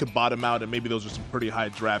doing? They could bottom out, and maybe those are some pretty high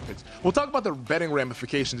draft picks. We'll talk about the betting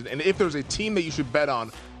ramifications and if there's a team that you should bet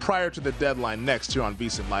on prior to the deadline next here on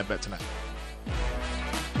VSiN Live Bet Tonight.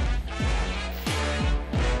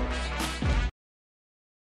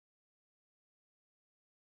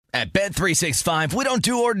 At Bet365, we don't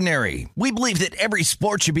do ordinary. We believe that every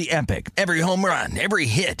sport should be epic. Every home run, every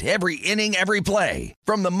hit, every inning, every play.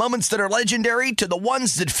 From the moments that are legendary to the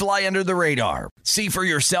ones that fly under the radar. See for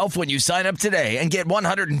yourself when you sign up today and get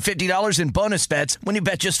 $150 in bonus bets when you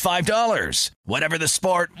bet just $5. Whatever the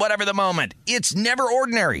sport, whatever the moment, it's never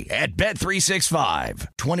ordinary at Bet365.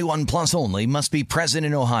 21 plus only. Must be present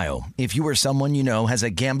in Ohio. If you or someone you know has a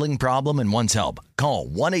gambling problem and wants help, call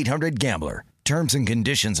 1-800-GAMBLER. Terms and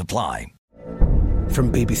conditions apply.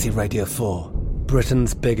 From BBC Radio 4,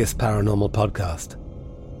 Britain's biggest paranormal podcast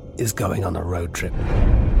is going on a road trip.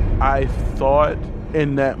 I thought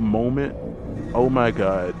in that moment, oh my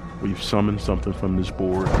God, we've summoned something from this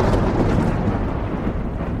board.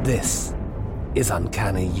 This is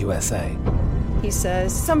Uncanny USA. He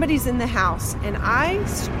says, somebody's in the house, and I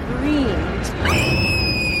screamed.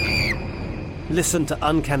 Listen to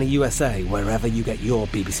Uncanny USA wherever you get your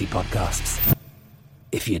BBC podcasts,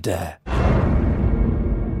 if you dare.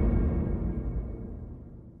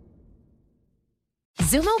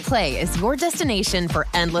 Xumo Play is your destination for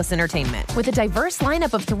endless entertainment. With a diverse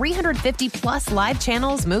lineup of 350 plus live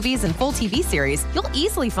channels, movies, and full TV series, you'll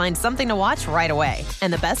easily find something to watch right away.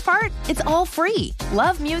 And the best part? It's all free.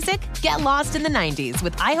 Love music? Get lost in the 90s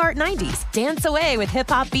with iHeart 90s, dance away with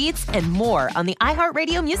hip-hop beats, and more on the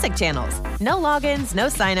iHeartRadio music channels. No logins, no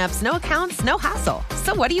signups, no accounts, no hassle.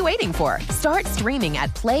 So what are you waiting for? Start streaming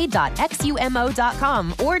at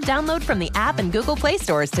play.xumo.com or download from the app and Google Play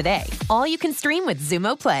stores today. All you can stream with Xumo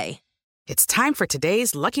Play. It's time for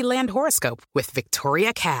today's Lucky Land horoscope with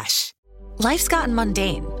Victoria Cash. Life's gotten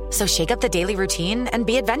mundane, so shake up the daily routine and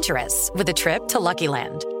be adventurous with a trip to Lucky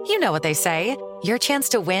Land. You know what they say, your chance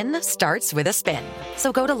to win starts with a spin.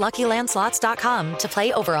 So go to LuckyLandSlots.com to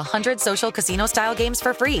play over 100 social casino-style games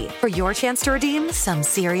for free for your chance to redeem some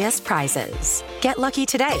serious prizes. Get lucky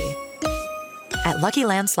today at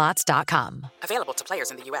LuckyLandSlots.com. Available to players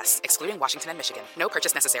in the U.S., excluding Washington and Michigan. No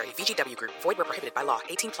purchase necessary. VGW Group. Void where prohibited by law.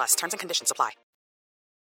 18+. Terms and conditions apply.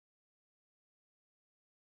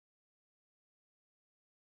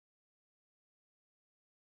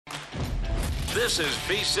 This is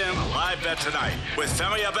VSiN Live Bet Tonight with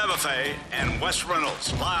Femi Abebefe and Wes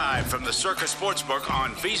Reynolds, live from the Circus Sportsbook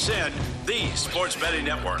on VSiN, the sports betting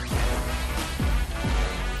network.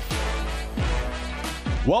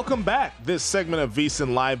 Welcome back. This segment of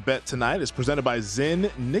VSiN Live Bet Tonight is presented by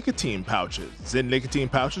Zyn Nicotine Pouches. Zyn Nicotine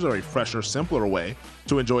Pouches are a fresher, simpler way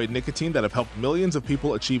to enjoy nicotine that have helped millions of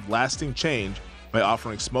people achieve lasting change by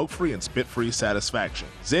offering smoke-free and spit-free satisfaction.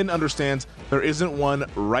 Zyn understands there isn't one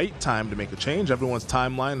right time to make a change. Everyone's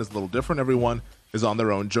timeline is a little different. Everyone is on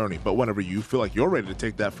their own journey. But whenever you feel like you're ready to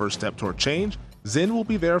take that first step toward change, Zyn will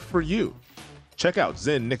be there for you. Check out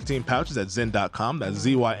Zyn Nicotine Pouches at Zyn.com. That's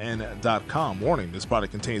ZYN.com. Warning, this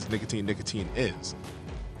product contains nicotine. Nicotine is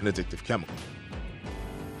an addictive chemical.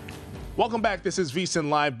 Welcome back. This is VSiN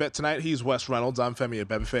Live Bet Tonight. He's Wes Reynolds. I'm Femi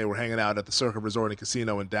Abebefe. We're hanging out at the Circa Resort and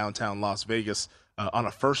Casino in downtown Las Vegas on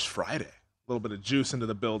a first Friday. A little bit of juice into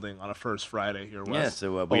the building on a first Friday here, Wes. Yeah,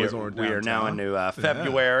 so we are now into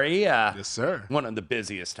February. Yes, sir. One of the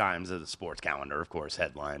busiest times of the sports calendar, of course,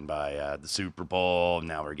 headlined by the Super Bowl.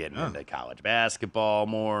 Now we're getting into college basketball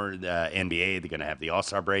more. NBA, they're going to have the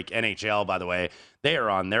All-Star break. NHL, by the way, they are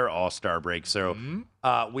on their All-Star break. So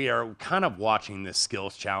we are kind of watching this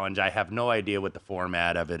skills challenge. I have no idea what the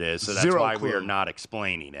format of it is, so that's why we are not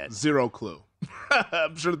explaining it. Zero clue.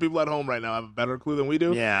 I'm sure the people at home right now have a better clue than we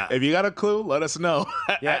do. Yeah. If you got a clue, let us know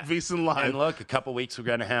at VSiN Live. And look, a couple weeks we're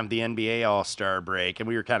going to have the NBA All-Star break, and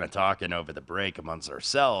we were kind of talking over the break amongst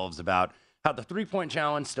ourselves about how the three-point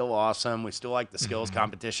challenge is still awesome. We still like the skills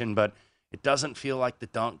competition, but it doesn't feel like the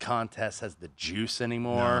dunk contest has the juice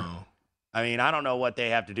anymore. No. I mean, I don't know what they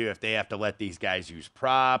have to do if they have to let these guys use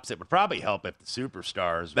props. It would probably help if the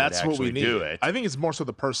superstars would actually do it. I think it's more so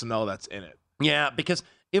the personnel that's in it. Yeah, because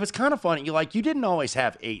it was kind of funny. You didn't always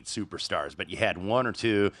have 8 superstars, but you had 1 or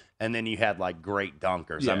 2, and then you had, great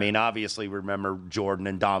dunkers. Yeah. I mean, obviously, remember Jordan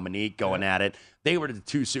and Dominique going at it. They were the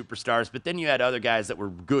 2 superstars, but then you had other guys that were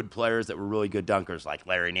good players that were really good dunkers, like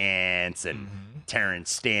Larry Nance and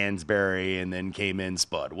Terrence Stansbury, and then came in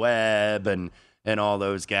Spud Webb and all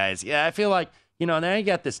those guys. Yeah, I feel like, now you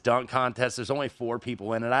got this dunk contest. There's only 4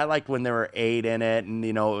 people in it. I liked when there were 8 in it, and,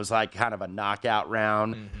 it was like kind of a knockout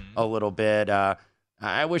round a little bit.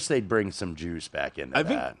 I wish they'd bring some juice back into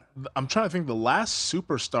that. I'm trying to think. The last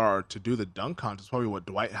superstar to do the dunk contest was probably,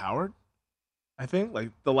 Dwight Howard? I think.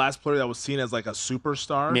 The last player that was seen as, a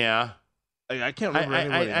superstar. Yeah. I can't remember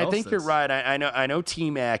anybody else. I think you're right. I know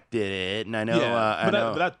T-Mac did it, and I know.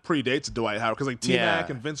 But that predates Dwight Howard because T-Mac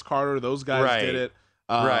and Vince Carter, those guys did it.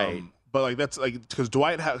 Right. But that's because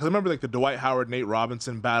I remember the Dwight Howard Nate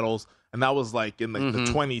Robinson battles, and that was in the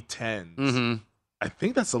 2010s. Mm-hmm. I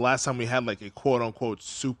think that's the last time we had a quote unquote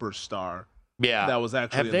superstar. Yeah, that was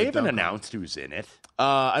actually. Have they even announced who's in it?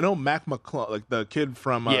 I know Mac McClung, the kid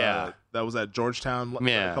from that was at Georgetown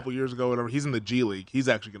a couple years ago. Whatever, he's in the G League. He's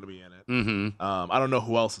actually going to be in it. Mm-hmm. I don't know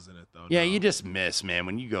who else is in it though. Yeah, you just miss, man,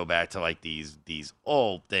 when you go back to these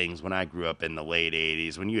old things. When I grew up in the late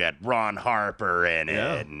 '80s, when you had Ron Harper in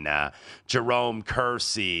it, and Jerome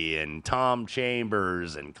Kersey and Tom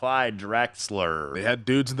Chambers and Clyde Drexler. They had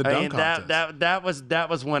dudes in the dunk contest. That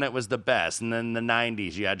was when it was the best. And then in the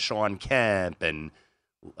 '90s, you had Sean Kemp and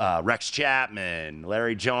Rex Chapman,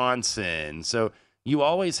 Larry Johnson. So you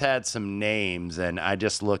always had some names, and I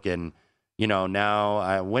just looking,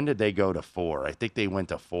 now when did they go to 4? I think they went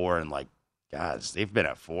to 4, and guys, they've been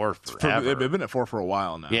at 4 forever. They've been at 4 for a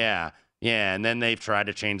while now. Yeah, and then they've tried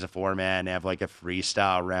to change the format and have a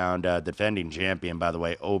freestyle round. Defending champion, by the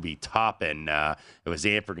way, Obi Toppin. It was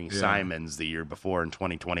Anthony Simons the year before in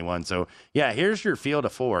 2021. So yeah, here's your field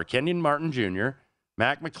of 4: Kenyon Martin Jr.,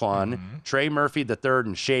 Mac McClung, Trey Murphy III,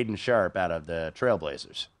 and Shaden Sharp out of the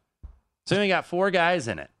Trailblazers. So we got 4 guys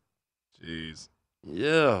in it. Jeez.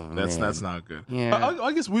 Yeah, that's not good. Yeah.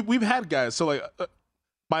 I guess we've had guys. So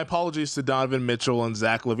my apologies to Donovan Mitchell and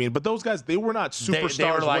Zach LaVine, but those guys, they were not superstars they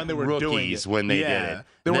were when they were doing it. When they did it.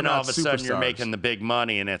 They then were all of a sudden superstars. you're making the big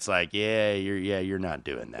money, and it's you're not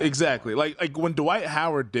doing that. Exactly. Like when Dwight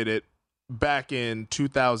Howard did it back in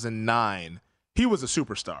 2009. He was a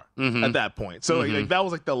superstar at that point. So that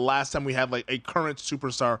was the last time we had a current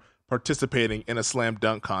superstar participating in a slam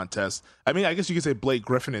dunk contest. I mean, I guess you could say Blake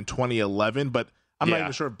Griffin in 2011, but I'm not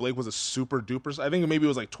even sure if Blake was a super duper. I think maybe it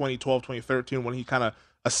was like 2012, 2013 when he kind of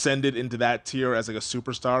ascended into that tier as like a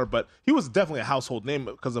superstar, but he was definitely a household name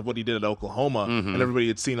because of what he did at Oklahoma, and everybody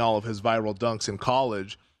had seen all of his viral dunks in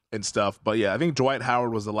college and stuff. But yeah, I think Dwight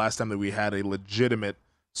Howard was the last time that we had a legitimate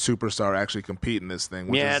superstar actually compete in this thing.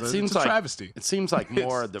 Which it is seems it's a like travesty. It seems like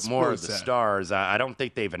more of the sad. stars. I don't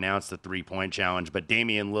think they've announced the 3-point challenge, but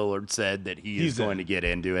Damian Lillard said that he's going to get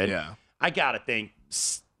into it. Yeah, I gotta think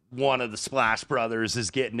one of the Splash Brothers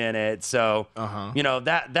is getting in it, so you know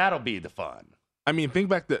that'll be the fun. I mean, think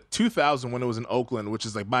back to 2000 when it was in Oakland, which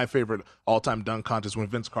is like my favorite all-time dunk contest when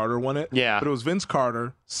Vince Carter won it. Yeah. But it was Vince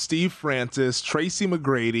Carter, Steve Francis, Tracy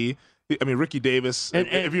McGrady, I mean, Ricky Davis. And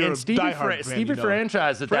Stevie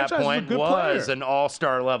Franchise at that point was an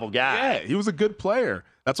all-star level guy. Yeah, he was a good player.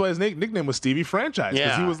 That's why his nickname was Stevie Franchise,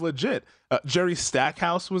 because he was legit. Jerry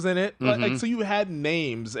Stackhouse was in it. Like, so you had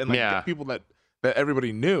names and people that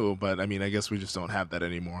everybody knew, but I mean, I guess we just don't have that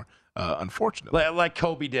anymore. Unfortunately, like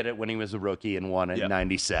Kobe did it when he was a rookie and won it in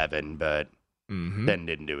 '97, but then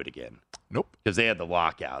didn't do it again. Nope, because they had the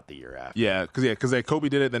lockout the year after. Yeah, because Kobe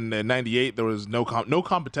did it. Then in '98 there was no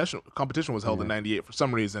competition. Competition was held in '98 for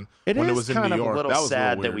some reason. It when is it was in kind New of York. a little that was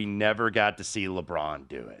sad that we never got to see LeBron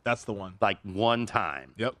do it. That's the one. Like one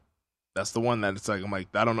time. Yep. That's the one that it's like, I'm like,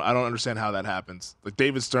 I don't understand how that happens. Like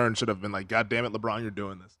David Stern should have been like, God damn it, LeBron, you're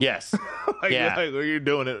doing this. Yes. Like, you're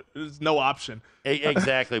doing it. There's no option.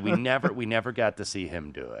 Exactly. We never got to see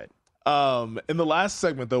him do it. In the last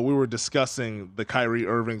segment, though, we were discussing the Kyrie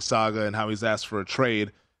Irving saga and how he's asked for a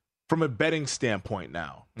trade from a betting standpoint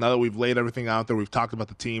now. Now that we've laid everything out there, we've talked about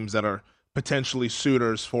the teams that are potentially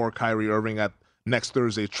suitors for Kyrie Irving at next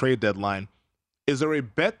Thursday's trade deadline. Is there a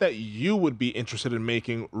bet that you would be interested in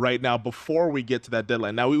making right now before we get to that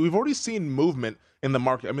deadline? Now, we've already seen movement in the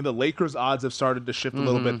market. I mean, the Lakers' odds have started to shift a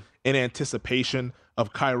little bit in anticipation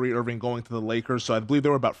of Kyrie Irving going to the Lakers. So I believe they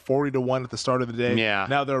were about 40-1 at the start of the day. Yeah.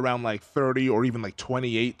 Now they're around like 30 or even like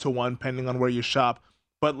 28-1, depending on where you shop.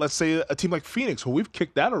 But let's say a team like Phoenix, who we've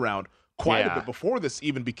kicked that around quite a bit before this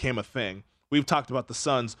even became a thing. We've talked about the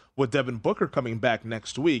Suns with Devin Booker coming back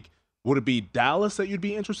next week. Would it be Dallas that you'd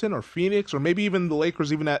be interested in, or Phoenix, or maybe even the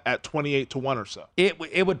Lakers, even at 28-1 or so?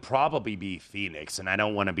 It would probably be Phoenix, and I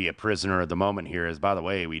don't want to be a prisoner of the moment here. As by the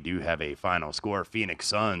way, we do have a final score. Phoenix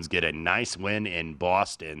Suns get a nice win in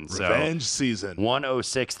Boston. Revenge season.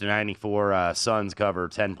 106-94. Suns cover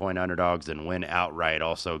 10-point underdogs and win outright.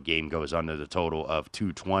 Also, game goes under the total of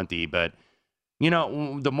 220. But you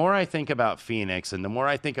know, the more I think about Phoenix, and the more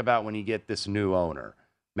I think about when you get this new owner.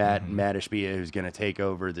 Matt Ishbia, who's going to take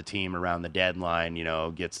over the team around the deadline, you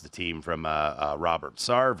know, gets the team from Robert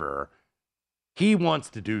Sarver. He wants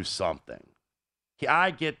to do something.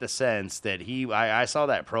 I get the sense that I saw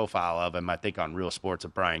that profile of him, I think, on Real Sports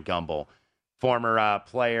of Brian Gumbel, former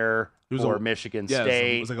player for Michigan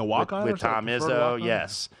State. It was like a walk-on with Tom Izzo,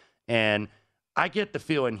 yes. And I get the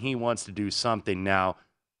feeling he wants to do something. Now,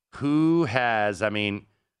 who has, I mean,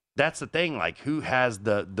 that's the thing, like, who has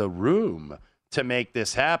the room to make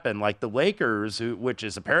this happen? Like the Lakers, which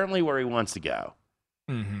is apparently where he wants to go.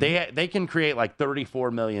 They can create like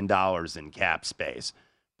 $34 million in cap space,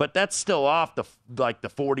 but that's still off the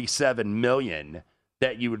 $47 million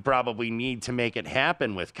that you would probably need to make it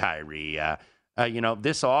happen with Kyrie. You know,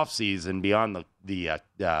 this offseason beyond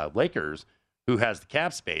the Lakers, who has the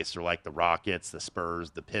cap space, are like the Rockets, the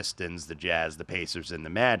Spurs, the Pistons, the Jazz, the Pacers, and the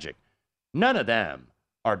Magic. None of them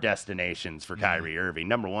are destinations for Kyrie Irving.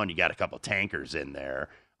 Number one, you got a couple tankers in there,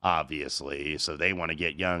 obviously, so they want to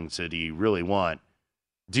get young. So do you really want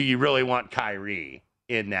Kyrie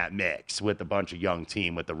in that mix with a bunch of young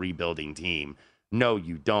team, with a rebuilding team? No,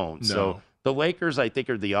 you don't. No. So the Lakers, I think,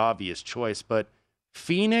 are the obvious choice, but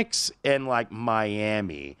Phoenix and like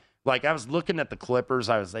Miami, like I was looking at the Clippers,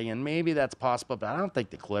 I was saying maybe that's possible, but I don't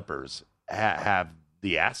think the Clippers have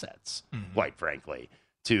the assets, quite frankly,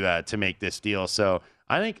 to make this deal. So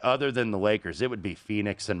I think other than the Lakers, it would be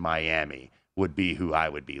Phoenix and Miami would be who I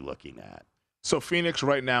would be looking at. So Phoenix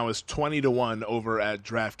right now is 20-1 over at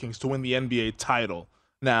DraftKings to win the NBA title.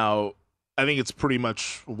 Now, I think it's pretty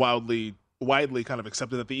much widely kind of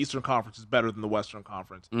accepted that the Eastern Conference is better than the Western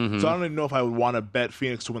Conference. So I don't even know if I would want to bet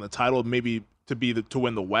Phoenix to win the title, maybe to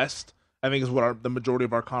win the West. I think is what the majority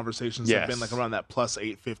of our conversations have been, like around that plus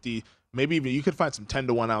 850. Maybe even you could find some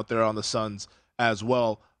 10-1 out there on the Suns as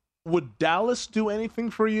well. Would Dallas do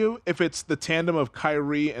anything for you if it's the tandem of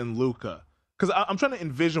Kyrie and Luka? Because I'm trying to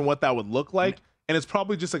envision what that would look like, and it's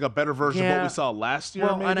probably just like a better version of what we saw last year.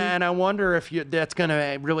 Well, maybe. And I wonder if that's going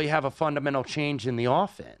to really have a fundamental change in the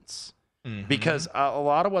offense. Because a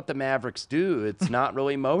lot of what the Mavericks do, it's not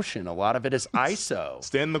really motion. A lot of it is ISO.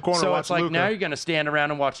 Stand in the corner, so watch it's like Luka. Now you're going to stand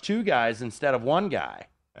around and watch two guys instead of one guy.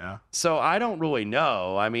 Yeah. So I don't really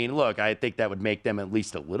know. I mean, look, I think that would make them at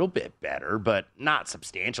least a little bit better, but not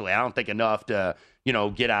substantially. I don't think enough to,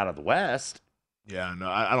 get out of the West. Yeah, no,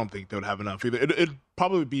 I don't think they would have enough either. It'd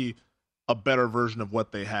probably be a better version of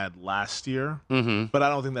what they had last year, but I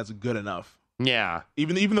don't think that's good enough. Yeah.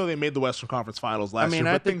 Even though they made the Western Conference Finals last year,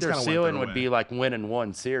 I but think things their kind of ceiling would be like winning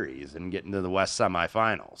one series and getting to the West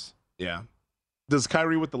semifinals. Yeah. Does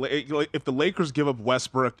Kyrie if the Lakers give up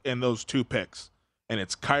Westbrook and those two picks, and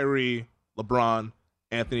it's Kyrie, LeBron,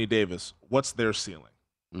 Anthony Davis, what's their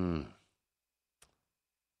ceiling?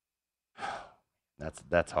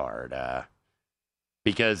 That's hard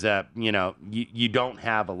because you don't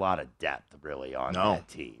have a lot of depth really on that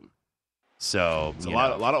team. So it's a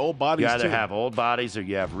lot of old bodies. You either too. have old bodies or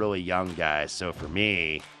you have really young guys. So for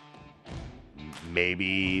me,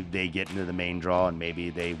 maybe they get into the main draw and maybe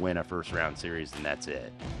they win a first round series and that's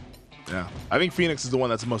it. Yeah, I think Phoenix is the one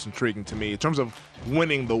that's most intriguing to me in terms of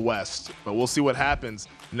winning the West. But we'll see what happens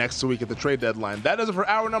next week at the trade deadline. That does it for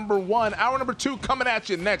hour number 1. Hour number 2 coming at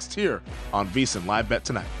you next here on VSiN Live Bet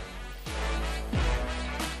Tonight.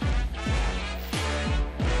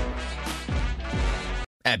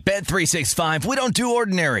 At Bet365, we don't do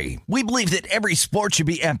ordinary. We believe that every sport should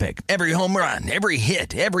be epic. Every home run, every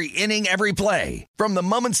hit, every inning, every play. From the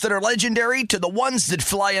moments that are legendary to the ones that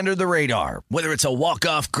fly under the radar. Whether it's a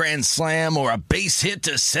walk-off grand slam or a base hit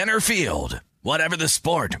to center field. Whatever the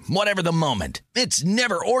sport, whatever the moment. It's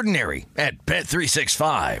never ordinary at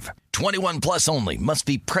Bet365. 21 plus only. Must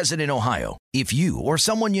be present in Ohio. If you or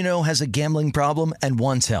someone you know has a gambling problem and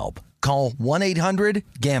wants help, call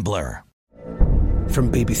 1-800-GAMBLER. From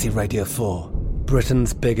BBC Radio 4,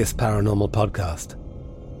 Britain's biggest paranormal podcast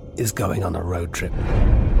is going on a road trip.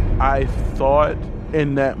 I thought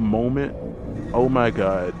in that moment, oh my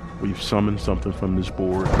God, we've summoned something from this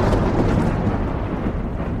board.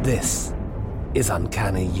 This is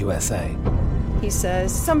Uncanny USA. He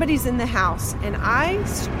says, somebody's in the house, and I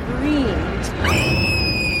screamed.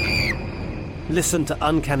 Listen to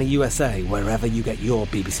Uncanny USA wherever you get your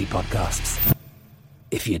BBC podcasts,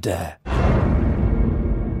 if you dare.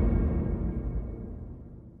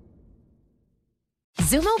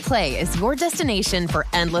 Xumo Play is your destination for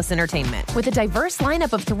endless entertainment. With a diverse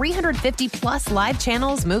lineup of 350 plus live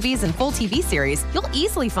channels, movies, and full TV series, you'll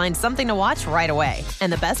easily find something to watch right away.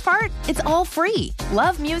 And the best part? It's all free.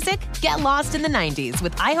 Love music? Get lost in the 90s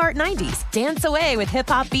with iHeart 90s, dance away with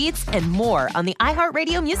hip-hop beats, and more on the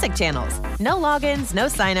iHeartRadio music channels. No logins, no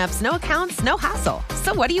signups, no accounts, no hassle.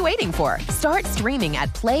 So what are you waiting for? Start streaming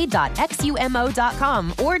at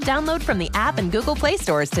play.xumo.com or download from the app and Google Play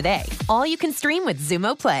stores today. All you can stream with Xumo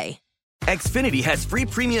Play. Xfinity has free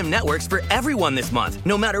premium networks for everyone this month,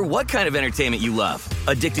 no matter what kind of entertainment you love.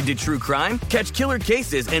 Addicted to true crime? Catch killer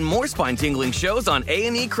cases and more spine-tingling shows on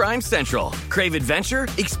A&E Crime Central. Crave adventure?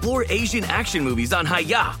 Explore Asian action movies on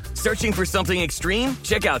Hi-Ya. Searching for something extreme?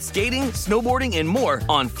 Check out skating, snowboarding, and more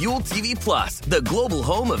on Fuel TV Plus, the global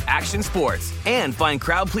home of action sports. And find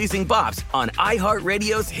crowd-pleasing bops on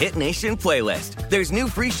iHeartRadio's Hit Nation playlist. There's new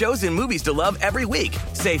free shows and movies to love every week.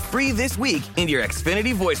 Say free this week in your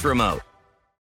Xfinity voice remote.